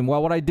your game.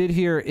 Well, what I did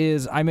here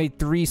is I made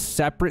 3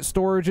 separate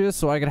storages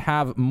so I could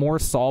have more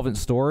solvent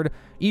stored.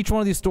 Each one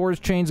of these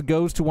storage chains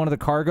goes to one of the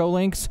cargo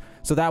links,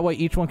 so that way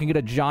each one can get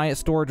a giant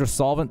storage of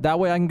solvent. That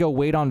way I can go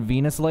wait on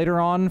Venus later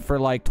on for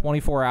like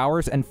 24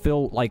 hours and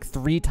fill like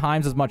 3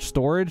 times as much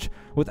storage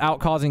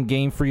without causing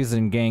game freezes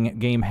and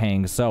game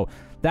hangs. So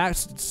that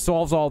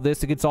solves all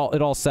this. It gets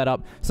it all set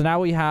up. So now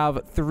we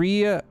have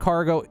 3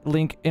 cargo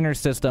link inner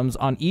systems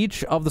on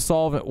each of the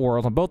solvent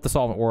worlds, on both the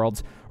solvent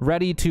worlds,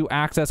 ready to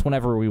access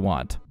whenever we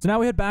want. So now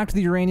we head back to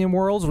the uranium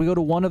worlds. We go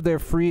to one of their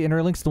free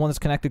interlinks, the one that's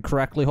connected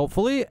correctly,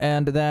 hopefully,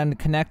 and then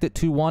connect it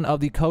to one of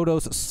the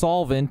Codos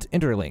solvent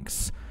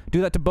interlinks. Do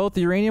that to both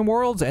the uranium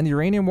worlds, and the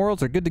uranium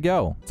worlds are good to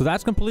go. So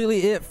that's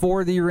completely it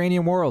for the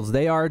uranium worlds.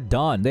 They are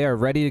done. They are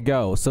ready to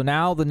go. So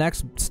now the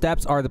next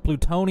steps are the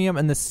plutonium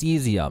and the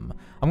cesium.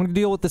 I'm going to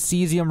deal with the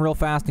cesium real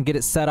fast and get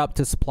it set up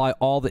to supply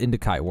all the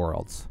Indicite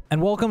worlds. And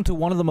welcome to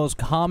one of the most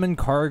common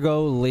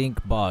cargo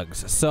link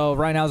bugs. So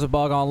right now is a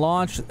bug on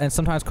launch, and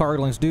sometimes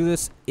cargo links do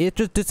this. It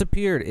just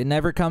disappeared. It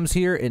never comes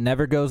here. It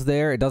never goes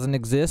there. It doesn't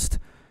exist.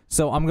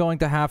 So I'm going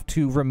to have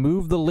to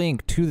remove the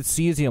link to the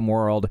cesium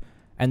world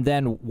and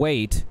then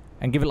wait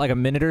and give it like a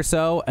minute or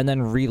so, and then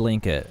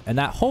relink it. And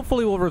that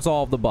hopefully will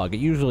resolve the bug. It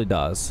usually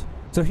does.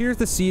 So here's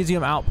the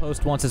Cesium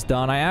Outpost once it's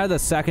done. I added a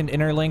second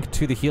interlink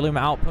to the Helium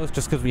Outpost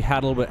just because we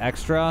had a little bit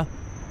extra.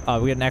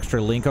 We had an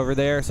extra link over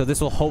there. So this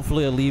will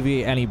hopefully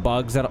alleviate any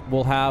bugs that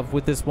we'll have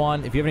with this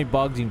one. If you have any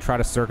bugs, you can try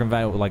to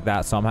circumvent it like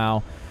that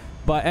somehow.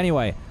 But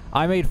anyway,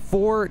 I made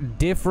 4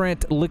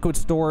 different liquid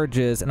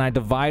storages, and I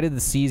divided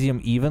the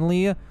cesium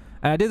evenly.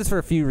 And I did this for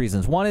a few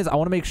reasons. One is I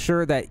want to make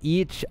sure that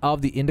each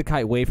of the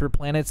Indicite wafer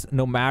planets,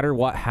 no matter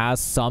what,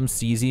 has some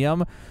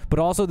cesium. But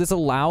also this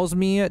allows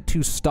me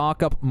to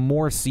stock up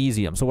more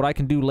cesium. So what I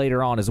can do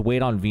later on is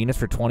wait on Venus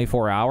for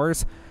 24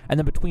 hours. And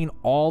then between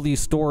all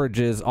these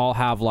storages, I'll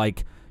have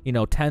like,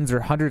 tens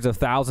or hundreds of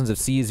thousands of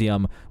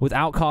cesium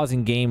without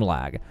causing game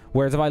lag.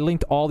 Whereas if I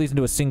linked all these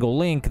into a single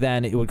link,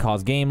 then it would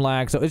cause game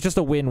lag. So it's just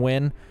a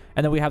win-win.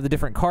 And then we have the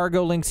different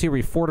cargo links here.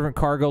 We have 4 different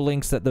cargo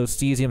links that those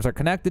cesiums are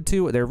connected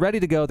to. They're ready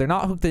to go. They're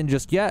not hooked in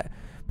just yet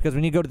because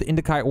we need to go to the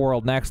Indicite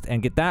world next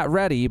and get that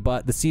ready.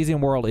 But the cesium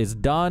world is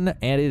done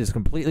and it is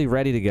completely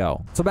ready to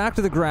go. So back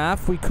to the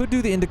graph. We could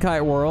do the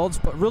Indicite worlds,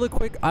 but really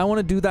quick, I want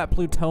to do that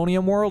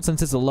plutonium world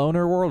since it's a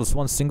loner world. It's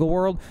one single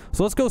world.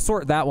 So let's go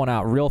sort that one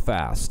out real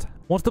fast.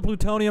 Once the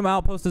Plutonium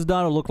Outpost is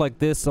done, it'll look like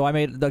this. So I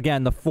made,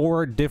 again, the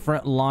 4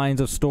 different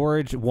lines of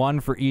storage, 1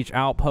 for each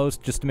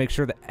outpost, just to make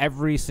sure that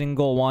every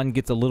single one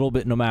gets a little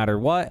bit no matter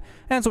what,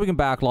 and so we can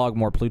backlog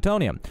more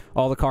plutonium.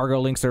 All the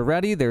cargo links are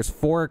ready. There's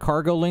 4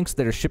 cargo links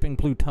that are shipping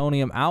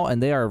plutonium out,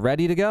 and they are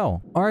ready to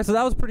go. All right, so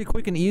that was pretty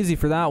quick and easy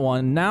for that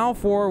one. Now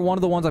for one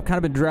of the ones I've kind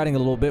of been dreading a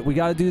little bit, we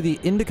got to do the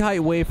Indicite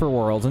Wafer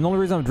worlds, and the only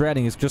reason I'm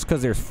dreading is just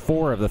because there's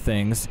 4 of the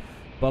things.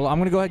 But I'm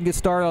going to go ahead and get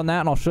started on that,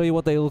 and I'll show you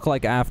what they look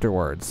like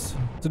afterwards.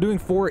 So doing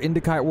 4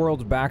 Indicite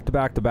worlds back to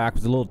back to back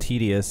was a little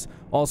tedious.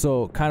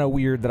 Also, kind of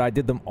weird that I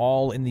did them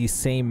all in the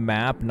same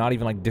map, not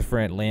even like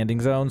different landing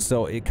zones.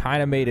 So it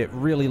kind of made it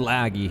really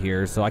laggy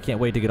here, so I can't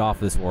wait to get off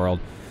this world.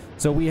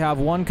 So we have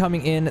 1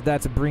 coming in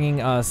that's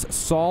bringing us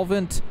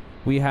Solvent.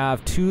 We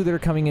have 2 that are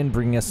coming in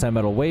bringing us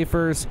Semimetal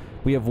Wafers.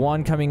 We have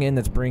 1 coming in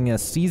that's bringing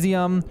us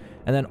Cesium.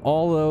 And then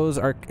all those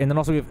are... And then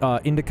also we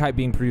have Indicite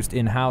being produced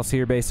in-house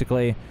here,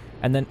 basically.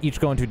 And then each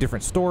going to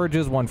different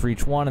storages, 1 for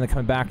each one, and then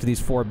coming back to these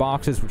 4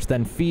 boxes, which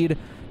then feed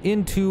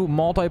into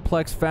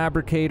multiplex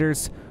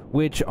fabricators,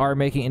 which are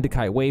making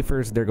Indicite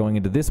wafers. They're going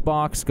into this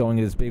box, going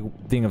into this big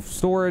thing of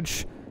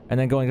storage, and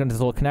then going into this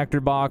little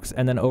connector box,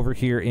 and then over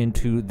here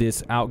into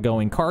this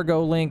outgoing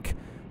cargo link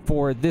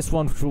for this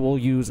one, which we'll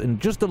use in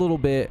just a little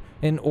bit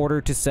in order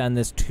to send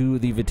this to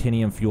the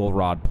Vytinium fuel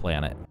rod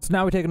planet. So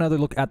now we take another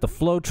look at the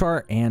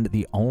flowchart, and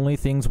the only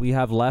things we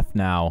have left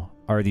now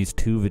are these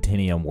 2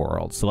 Vytinium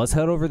worlds. So let's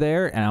head over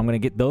there, and I'm going to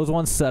get those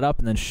ones set up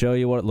and then show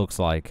you what it looks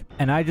like.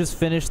 And I just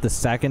finished the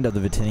second of the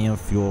Vytinium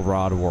fuel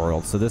rod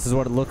world. So this is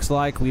what it looks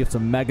like. We have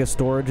some mega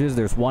storages.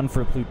 There's 1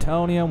 for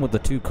plutonium with the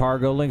 2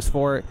 cargo links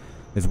for it.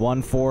 There's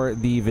 1 for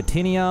the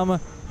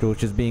Vytinium,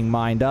 which is being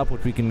mined up,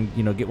 which we can,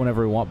 you know, get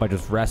whenever we want by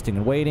just resting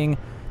and waiting.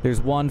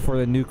 There's 1 for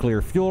the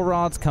nuclear fuel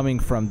rods coming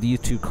from these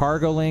 2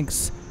 cargo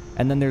links.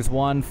 And then there's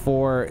 1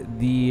 for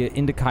the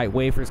Indicite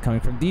wafers coming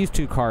from these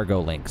 2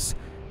 cargo links.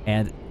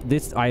 And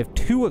this, I have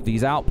 2 of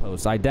these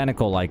outposts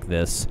identical like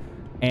this,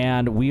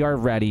 and we are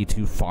ready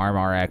to farm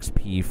our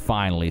XP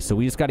finally. So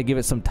we just got to give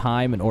it some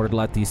time in order to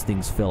let these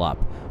things fill up.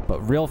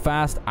 But real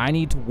fast, I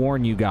need to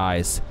warn you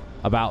guys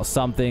about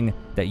something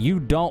that you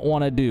don't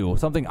want to do,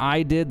 something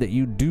I did that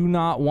you do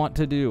not want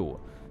to do.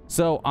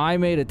 So I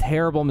made a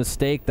terrible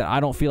mistake that I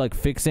don't feel like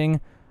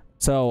fixing.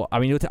 So I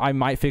mean, I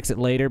might fix it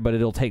later, but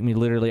it'll take me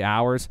literally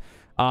hours.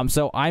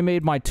 So I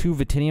made my 2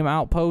 Vytinium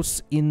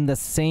outposts in the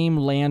same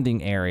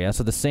landing area,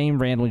 so the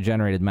same randomly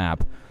generated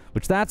map,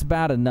 which that's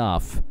bad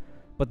enough.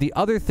 But the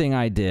other thing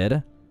I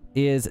did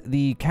is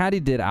the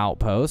Katydid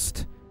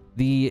Outpost,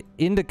 the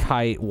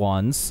Indicite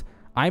ones,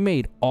 I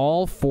made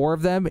all 4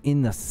 of them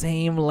in the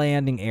same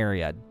landing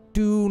area.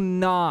 Do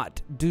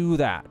not do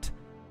that.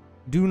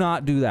 Do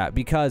not do that,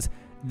 because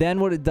then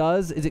what it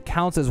does is it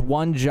counts as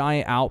 1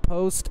 giant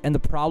outpost, and the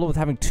problem with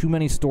having too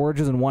many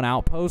storages in 1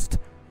 outpost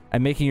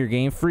and making your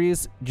game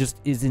freeze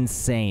just is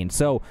insane.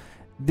 So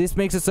this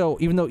makes it so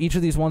even though each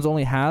of these ones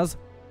only has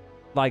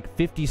like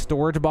 50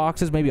 storage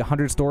boxes, maybe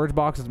 100 storage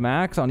boxes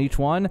max on each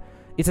one,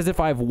 it's as if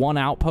I have 1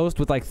 outpost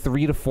with like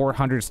 300 to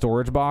 400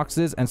 storage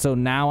boxes. And so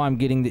now I'm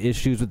getting the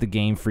issues with the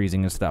game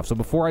freezing and stuff. So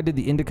before I did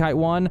the Indicite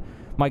one,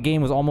 my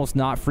game was almost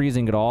not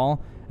freezing at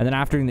all. And then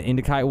after doing the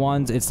Indicite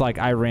ones, it's like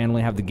I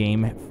randomly have the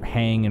game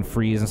hang and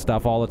freeze and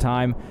stuff all the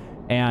time.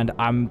 And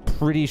I'm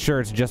pretty sure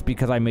it's just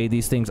because I made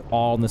these things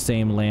all in the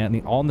same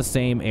all in the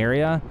same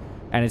area,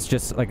 and it's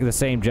just like the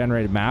same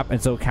generated map, and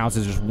so it counts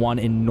as just 1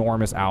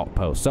 enormous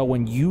outpost. So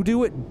when you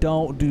do it,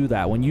 don't do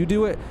that. When you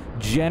do it,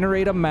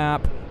 generate a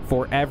map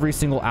for every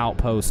single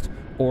outpost,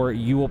 or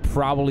you will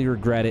probably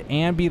regret it.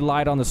 And be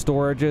light on the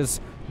storages.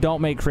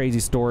 Don't make crazy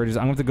storages.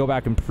 I'm going to have to go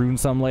back and prune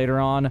some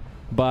later on,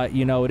 but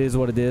you know, it is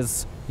what it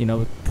is. You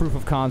know, proof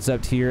of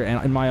concept here,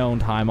 and in my own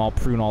time, I'll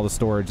prune all the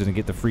storage and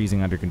get the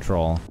freezing under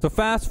control. So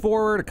fast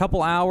forward a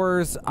couple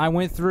hours, I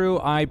went through,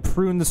 I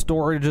pruned the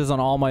storages on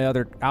all my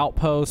other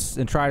outposts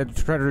and tried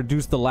to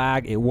reduce the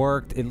lag. It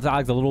worked. It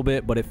lags a little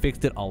bit, but it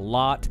fixed it a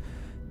lot.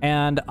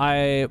 And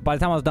by the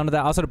time I was done with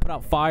that, I also had to put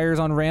out fires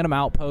on random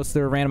outposts.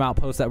 There were random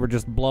outposts that were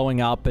just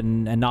blowing up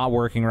and not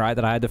working right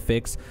that I had to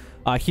fix.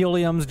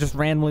 Heliums just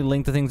randomly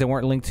linked to things they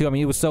weren't linked to. I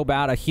mean, it was so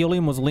bad. A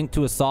helium was linked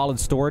to a solid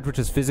storage, which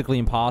is physically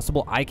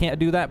impossible. I can't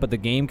do that, but the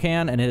game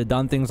can, and it had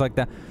done things like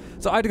that.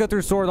 So I had to go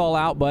through, sort it all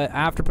out, but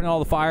after putting all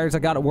the fires, I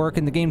got it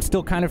working. The game's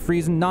still kind of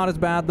freezing. Not as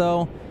bad,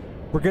 though.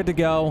 We're good to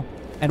go.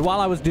 And while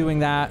I was doing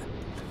that,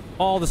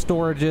 all the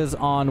storages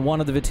on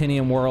one of the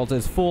Vytinium worlds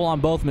is full. On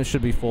both of them it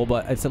should be full,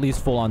 but it's at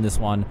least full on this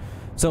one.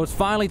 So it's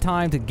finally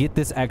time to get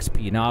this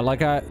XP. Now,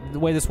 the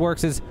way this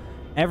works is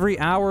every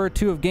hour or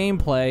 2 of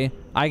gameplay,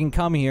 I can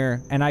come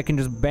here and I can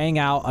just bang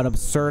out an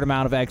absurd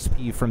amount of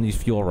XP from these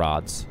fuel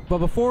rods. But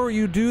before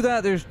you do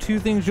that, there's 2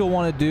 things you'll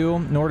want to do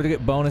in order to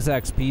get bonus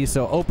XP.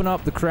 So open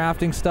up the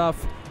crafting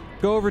stuff,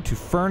 go over to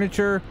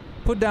furniture,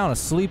 put down a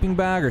sleeping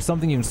bag or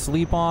something you can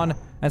sleep on,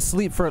 and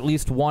sleep for at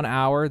least 1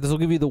 hour. This will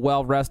give you the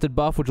well-rested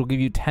buff, which will give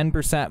you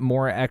 10%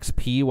 more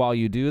XP while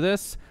you do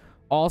this.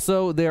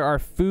 Also, there are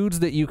foods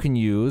that you can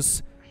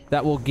use.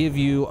 that will give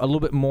you a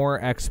little bit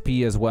more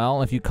XP as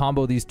well. If you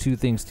combo these two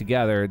things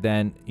together,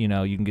 then, you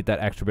know, you can get that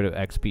extra bit of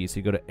XP. So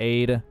you go to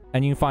aid,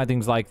 and you can find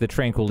things like the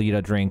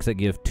Tranquilita drinks that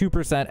give 2%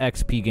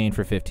 XP gain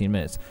for 15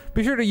 minutes.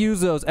 Be sure to use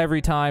those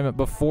every time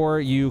before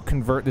you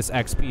convert this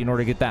XP in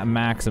order to get that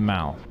max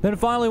amount. Then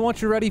finally,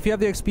 once you're ready, if you have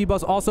the XP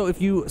buffs, also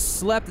if you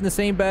slept in the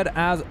same bed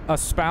as a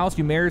spouse,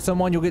 you married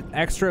someone, you'll get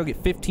extra, you'll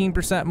get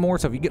 15% more.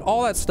 So if you get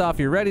all that stuff,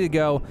 you're ready to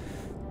go.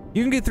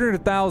 You can get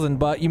 300,000,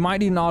 but you might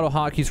need an auto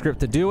hotkey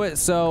script to do it.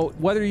 So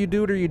whether you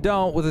do it or you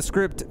don't, with a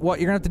script, what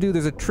you're gonna have to do,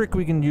 there's a trick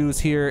we can use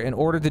here in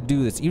order to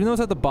do this. Even though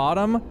it's at the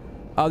bottom,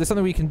 there's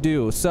something we can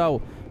do.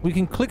 So we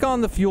can click on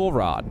the fuel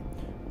rod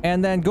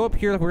and then go up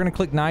here. Like we're gonna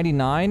click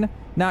 99.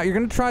 Now you're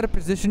gonna try to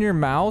position your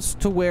mouse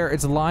to where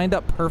it's lined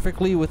up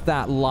perfectly with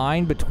that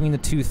line between the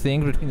two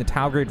things, between the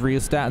tau grade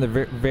rheostat and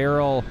the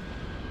Viral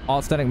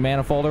austenitic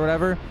manifold or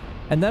whatever.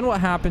 And then what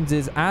happens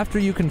is after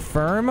you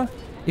confirm,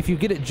 if you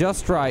get it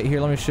just right here,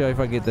 let me show you if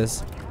I get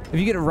this. If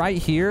you get it right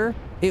here,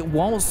 it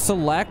won't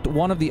select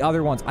one of the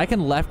other ones. I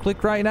can left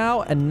click right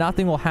now and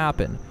nothing will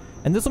happen.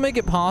 And this will make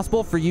it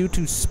possible for you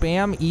to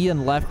spam E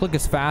and left click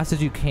as fast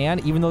as you can,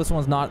 even though this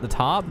one's not at the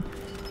top,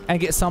 and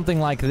get something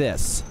like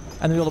this.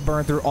 And then be able to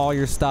burn through all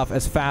your stuff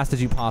as fast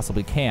as you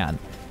possibly can.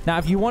 Now,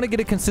 if you want to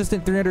get a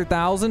consistent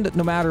 300,000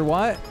 no matter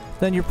what,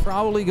 then you're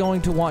probably going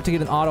to want to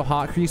get an auto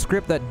hotkey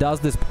script that does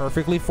this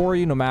perfectly for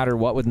you no matter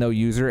what, with no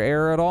user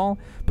error at all.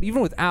 But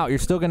even without, you're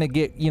still going to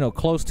get, you know,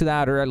 close to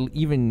that, or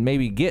even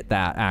maybe get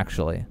that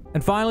actually.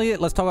 And finally,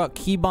 let's talk about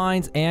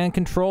keybinds and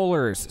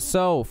controllers.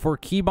 So for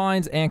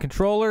keybinds and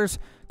controllers,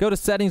 go to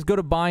settings, go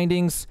to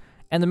bindings.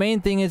 And the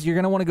main thing is you're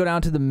going to want to go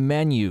down to the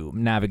menu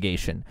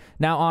navigation.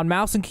 Now on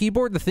mouse and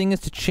keyboard, the thing is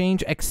to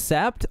change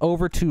accept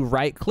over to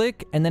right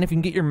click. And then if you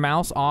can get your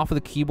mouse off of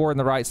the keyboard in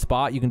the right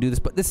spot, you can do this.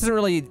 But this isn't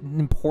really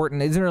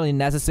important. It isn't really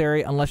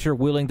necessary unless you're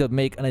willing to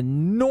make an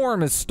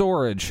enormous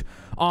storage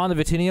on the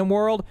Vytinium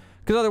world.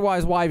 Because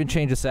otherwise, why even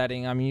change a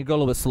setting? I mean, you go a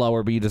little bit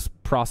slower, but you just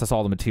process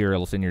all the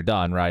materials and you're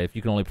done, right? If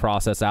you can only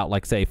process out,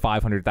 like, say,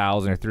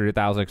 500,000 or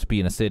 300,000 XP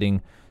in a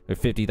sitting, or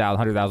 50,000,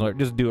 100,000,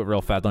 just do it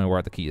real fast. Don't even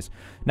worry about the keys.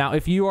 Now,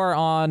 if you are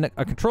on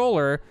a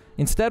controller,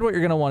 instead what you're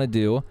going to want to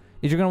do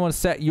is you're going to want to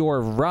set your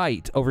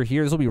right over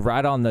here. This will be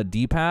right on the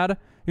D-pad.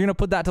 You're going to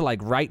put that to, like,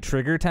 right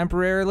trigger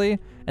temporarily,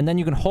 and then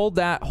you can hold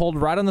that, hold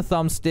right on the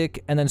thumbstick,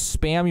 and then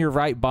spam your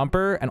right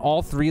bumper, and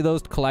all three of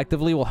those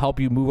collectively will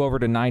help you move over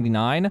to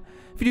 99.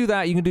 If you do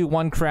that, you can do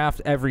one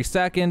craft every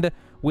second,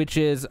 which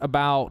is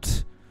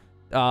about...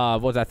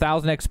 what was that,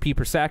 1,000 XP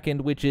per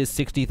second, which is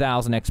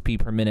 60,000 XP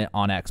per minute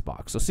on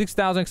Xbox. So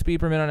 6,000 XP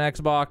per minute on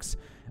Xbox,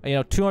 you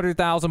know,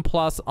 200,000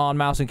 plus on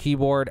mouse and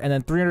keyboard, and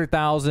then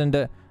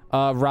 300,000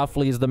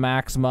 roughly is the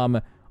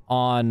maximum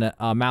on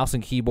mouse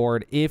and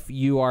keyboard if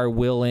you are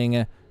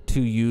willing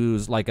to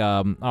use like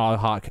auto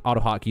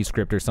hotkey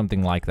script or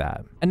something like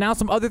that. And now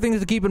some other things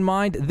to keep in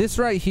mind. This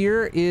right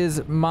here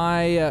is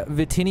my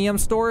Vytinium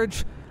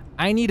storage.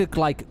 I need to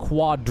like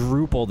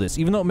quadruple this,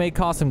 even though it may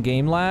cause some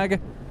game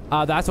lag.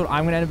 That's what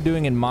I'm going to end up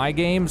doing in my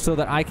game so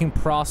that I can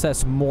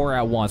process more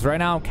at once. Right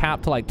now, I'm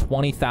capped to like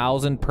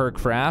 20,000 per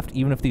craft,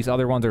 even if these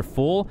other ones are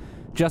full,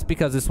 just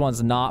because this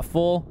one's not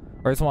full,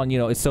 or this one, you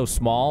know, is so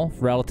small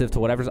relative to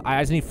whatever.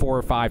 I just need 4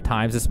 or 5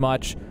 times as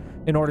much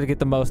in order to get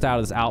the most out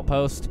of this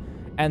outpost.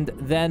 And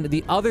then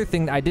the other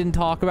thing that I didn't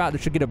talk about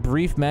that should get a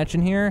brief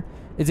mention here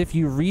is if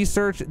you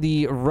research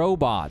the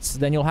robots,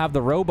 then you'll have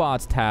the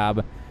robots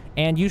tab,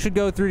 and you should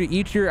go through to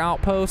each of your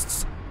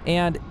outposts,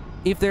 and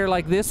if they're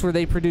like this, where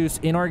they produce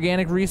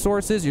inorganic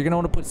resources, you're going to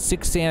want to put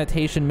 6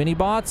 sanitation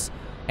mini-bots.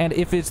 And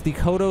if it's the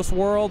Codos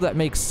world that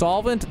makes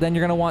solvent, then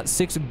you're going to want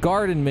 6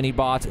 garden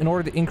mini-bots in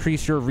order to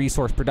increase your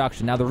resource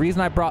production. Now, the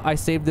reason I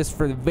saved this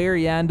for the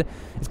very end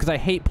is because I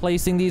hate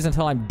placing these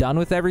until I'm done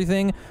with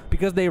everything,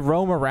 because they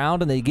roam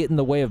around and they get in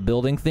the way of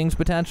building things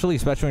potentially,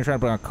 especially when you're trying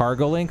to put on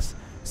cargo links.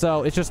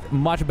 So it's just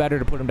much better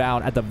to put them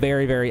down at the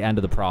very, very end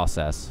of the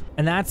process.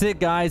 And that's it,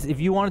 guys. If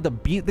you wanted to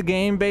beat the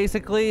game,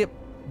 basically...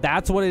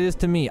 that's what it is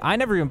to me. I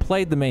never even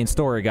played the main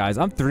story, guys.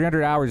 I'm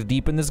 300 hours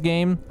deep in this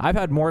game. I've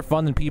had more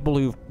fun than people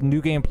who've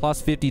New Game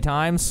Plus 50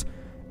 times,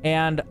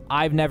 and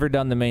I've never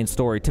done the main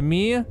story. To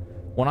me,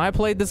 when I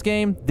played this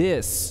game,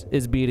 this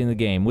is beating the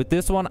game. With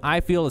this one,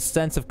 I feel a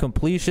sense of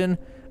completion.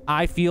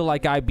 I feel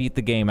like I beat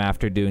the game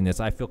after doing this.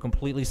 I feel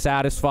completely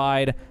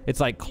satisfied. It's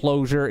like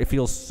closure. It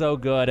feels so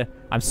good.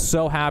 I'm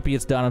so happy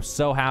it's done. I'm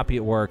so happy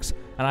it works.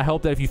 And I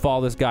hope that if you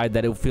follow this guide,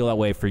 that it will feel that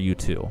way for you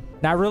too.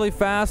 Now, really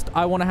fast,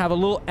 I want to have a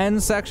little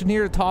end section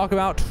here to talk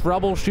about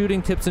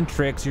troubleshooting tips and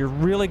tricks. You're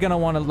really going to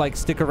want to like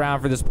stick around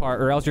for this part,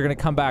 or else you're going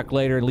to come back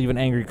later and leave an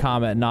angry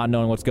comment not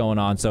knowing what's going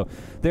on. So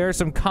there are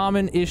some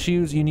common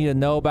issues you need to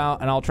know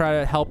about, and I'll try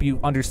to help you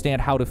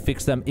understand how to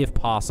fix them if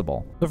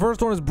possible. The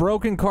first one is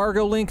broken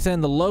cargo links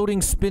and the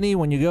loading spinny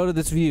when you go to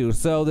this view.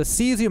 So the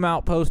Cesium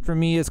Outpost for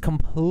me is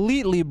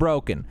completely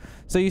broken.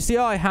 So you see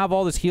how I have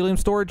all this helium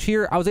storage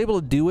here? I was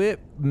able to do it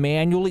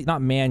manually,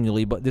 not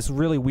manually, but this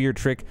really weird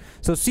trick.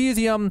 So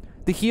Cesium,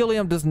 the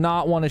helium does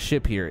not want to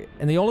ship here.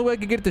 And the only way I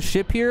could get it to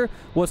ship here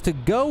was to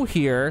go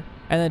here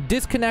and then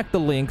disconnect the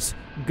links,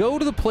 go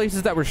to the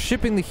places that we're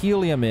shipping the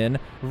helium in,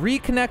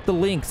 reconnect the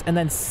links, and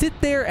then sit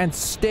there and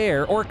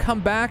stare, or come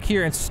back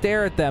here and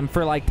stare at them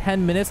for like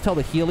 10 minutes till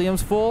the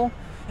helium's full.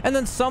 And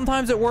then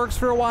sometimes it works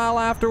for a while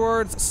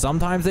afterwards.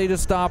 Sometimes they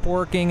just stop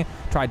working.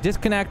 Try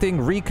disconnecting,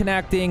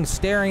 reconnecting,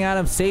 staring at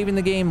them, saving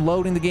the game,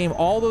 loading the game.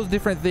 All those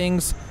different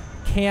things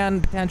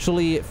can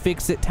potentially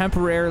fix it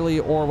temporarily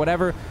or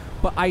whatever.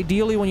 But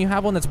ideally, when you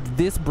have one that's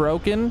this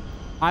broken,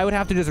 I would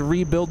have to just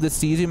rebuild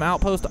this Cesium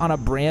Outpost on a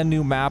brand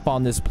new map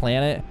on this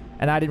planet.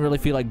 And I didn't really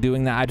feel like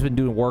doing that. I've been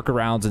doing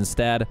workarounds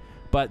instead.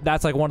 But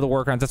that's like one of the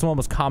workarounds. That's one of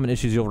the most common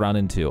issues you'll run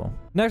into.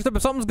 Next up,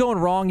 if something's going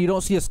wrong, you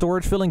don't see a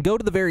storage filling, go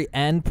to the very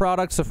end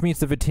product. So for me, it's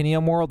the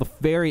Vytinium world, the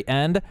very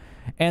end,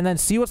 and then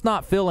see what's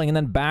not filling, and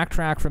then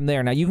backtrack from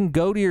there. Now, you can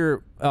go to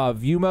your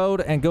view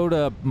mode and go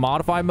to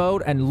modify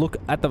mode and look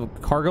at the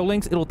cargo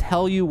links. It'll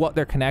tell you what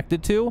they're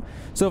connected to.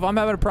 So if I'm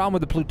having a problem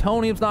with the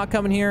plutonium's not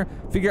coming here,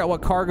 figure out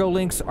what cargo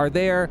links are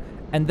there,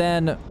 and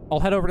then I'll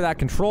head over to that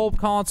control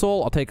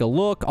console. I'll take a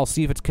look. I'll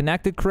see if it's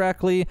connected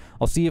correctly.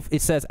 I'll see if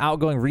it says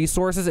outgoing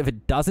resources. If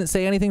it doesn't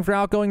say anything for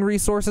outgoing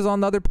resources on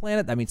the other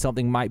planet, that means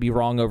something might be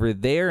wrong over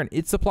there in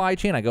its supply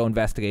chain. I go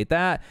investigate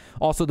that.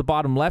 Also, the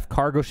bottom left,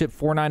 cargo ship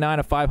 499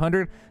 of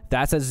 500.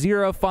 That's a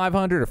 0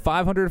 500 or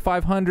 500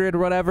 500 or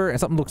whatever, and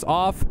something looks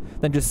off,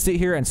 then just sit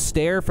here and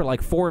stare for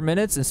like 4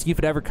 minutes and see if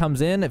it ever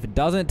comes in. If it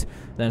doesn't,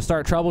 then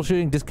start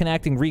troubleshooting,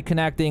 disconnecting,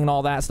 reconnecting, and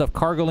all that stuff.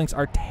 Cargo links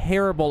are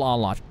terrible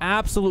on launch.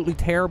 Absolutely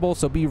terrible,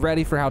 so be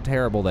ready for how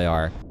terrible they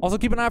are. Also,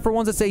 keep an eye out for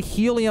ones that say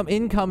helium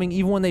incoming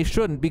even when they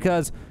shouldn't,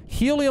 because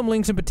helium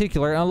links in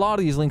particular, and a lot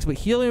of these links, but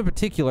helium in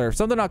particular, if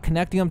they're not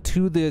connecting them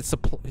to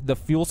the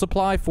fuel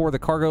supply for the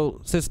cargo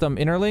system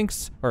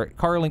interlinks, or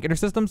cargo link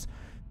intersystems,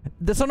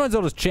 sometimes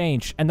they'll just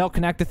change and they'll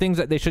connect to things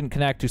that they shouldn't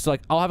connect to. So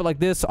like, I'll have it like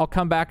this, I'll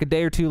come back a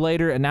day or two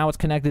later and now it's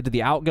connected to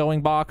the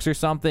outgoing box or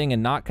something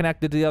and not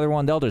connected to the other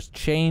one. They'll just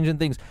change and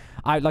things.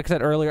 Like I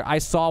said earlier, I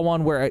saw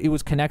one where it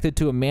was connected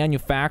to a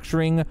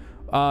manufacturing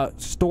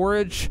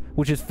storage,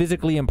 which is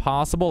physically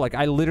impossible. Like,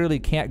 I literally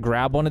can't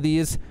grab one of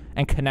these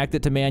and connect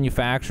it to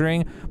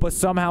manufacturing, but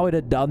somehow it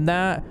had done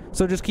that.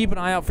 So just keep an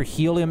eye out for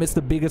helium. It's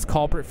the biggest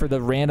culprit for the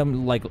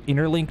random like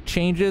interlink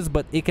changes,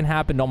 but it can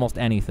happen to almost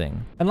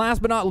anything. And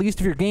last but not least,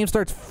 if your game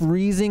starts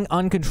freezing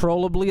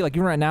uncontrollably, like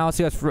even right now,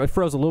 see how it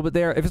froze a little bit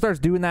there. If it starts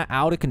doing that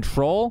out of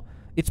control,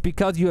 it's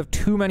because you have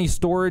too many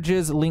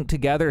storages linked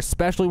together,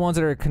 especially ones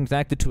that are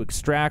connected to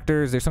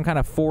extractors. There's some kind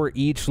of for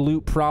each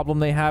loop problem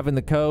they have in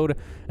the code.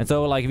 And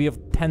so like if you have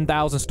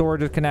 10,000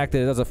 storages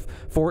connected, it does a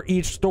for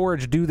each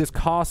storage do this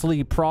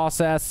costly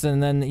process,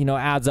 and then, you know,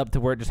 adds up to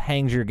where it just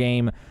hangs your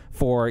game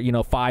for, you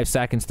know, 5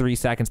 seconds, 3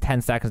 seconds,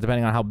 10 seconds,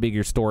 depending on how big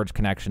your storage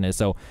connection is.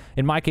 So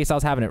in my case, I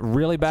was having it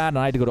really bad, and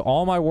I had to go to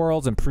all my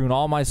worlds and prune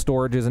all my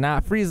storages, and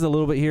that freezes a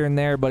little bit here and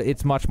there, but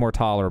it's much more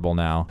tolerable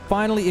now.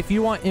 Finally, if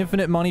you want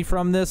infinite money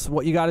from this,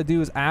 what you got to do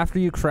is after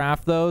you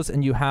craft those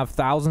and you have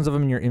thousands of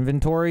them in your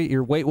inventory,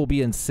 your weight will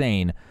be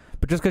insane.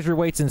 But just because your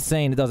weight's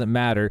insane, it doesn't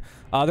matter.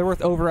 They're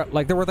worth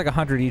like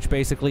 100 each,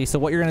 basically. So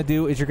what you're going to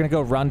do is you're going to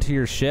go run to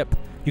your ship.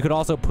 You could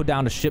also put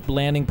down a ship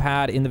landing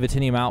pad in the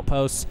Vytinium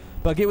Outposts.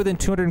 But get within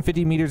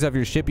 250 meters of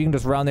your ship. You can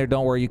just run there.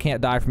 Don't worry. You can't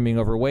die from being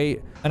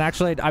overweight. And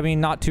actually, I mean,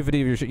 not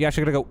 250 of your ship. You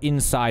actually got to go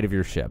inside of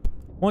your ship.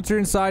 Once you're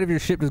inside of your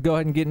ship, just go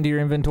ahead and get into your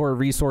inventory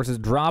resources,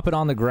 drop it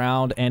on the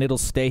ground, and it'll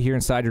stay here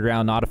inside your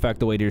ground, not affect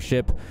the weight of your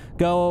ship.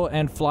 Go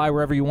and fly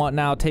wherever you want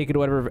now, take it to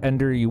whatever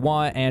vendor you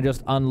want, and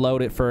just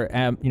unload it for,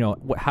 you know,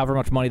 however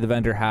much money the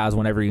vendor has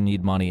whenever you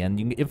need money. And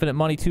you can get infinite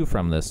money, too,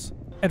 from this.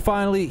 And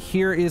finally,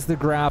 here is the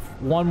graph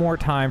one more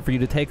time for you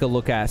to take a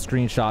look at,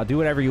 screenshot, do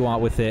whatever you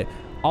want with it.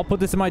 I'll put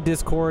this in my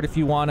Discord if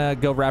you want to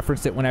go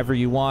reference it whenever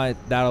you want.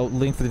 That'll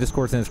link for the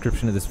Discord in the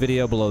description of this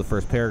video below the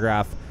first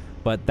paragraph.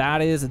 But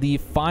that is the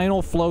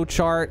final flow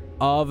chart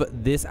of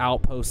this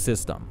outpost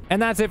system.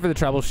 And that's it for the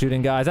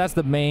troubleshooting, guys. That's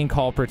the main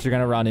culprits you're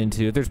going to run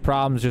into. If there's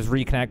problems, just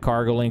reconnect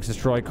cargo links,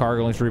 destroy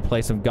cargo links,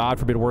 replace them. God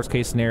forbid, worst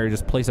case scenario,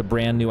 just place a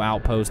brand new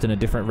outpost in a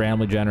different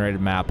randomly generated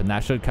map, and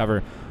that should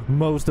cover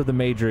most of the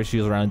major issues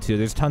you'll run into.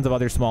 There's tons of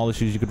other small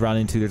issues you could run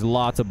into. There's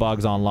lots of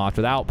bugs on launch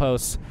with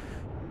outposts.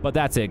 But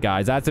that's it,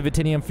 guys. That's a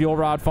Vytinium fuel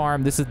rod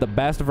farm. This is the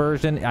best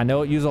version. I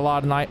know it used a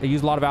lot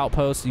of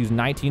outposts. It used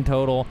 19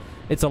 total.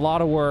 It's a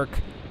lot of work,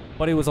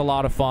 but it was a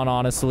lot of fun,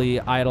 honestly.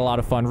 I had a lot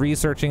of fun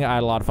researching it. I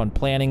had a lot of fun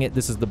planning it.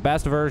 This is the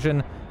best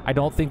version. I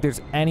don't think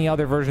there's any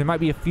other version. There might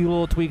be a few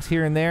little tweaks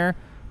here and there,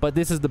 but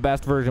this is the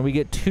best version. We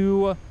get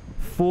 2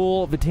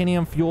 full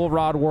Vytinium fuel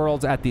rod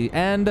worlds at the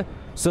end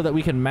so that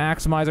we can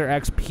maximize our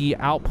XP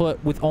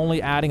output with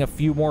only adding a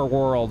few more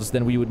worlds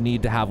than we would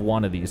need to have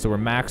one of these. So we're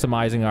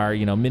maximizing our,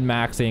 you know,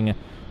 min-maxing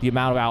the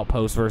amount of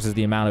outposts versus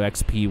the amount of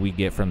XP we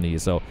get from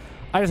these. So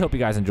I just hope you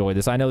guys enjoyed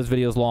this. I know this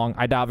video is long.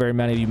 I doubt very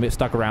many of you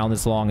stuck around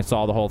this long and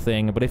saw the whole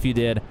thing. But if you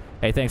did,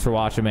 hey, thanks for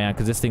watching, man,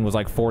 because this thing was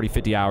like 40,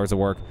 50 hours of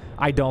work.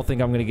 I don't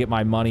think I'm going to get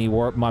my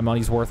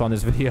money's worth on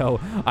this video.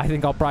 I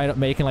think I'll probably end up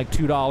making like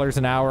 $2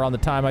 an hour on the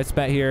time I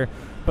spent here.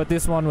 But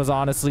this one was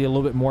honestly a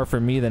little bit more for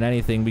me than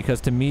anything,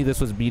 because to me, this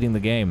was beating the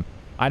game.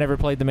 I never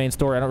played the main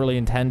story. I don't really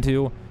intend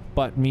to.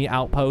 But me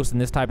outposts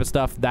and this type of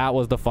stuff, that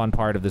was the fun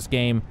part of this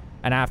game.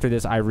 And after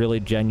this, I really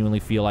genuinely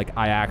feel like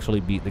I actually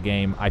beat the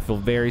game. I feel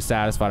very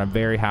satisfied. I'm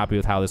very happy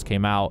with how this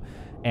came out.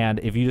 And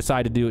if you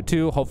decide to do it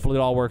too, hopefully it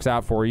all works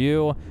out for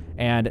you.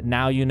 And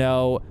now you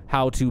know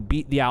how to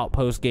beat the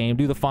Outpost game,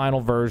 do the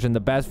final version, the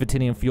best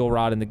Vytinium fuel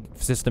rod in the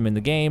system in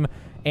the game,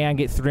 and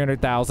get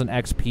 300,000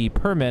 XP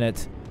per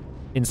minute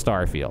in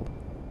Starfield.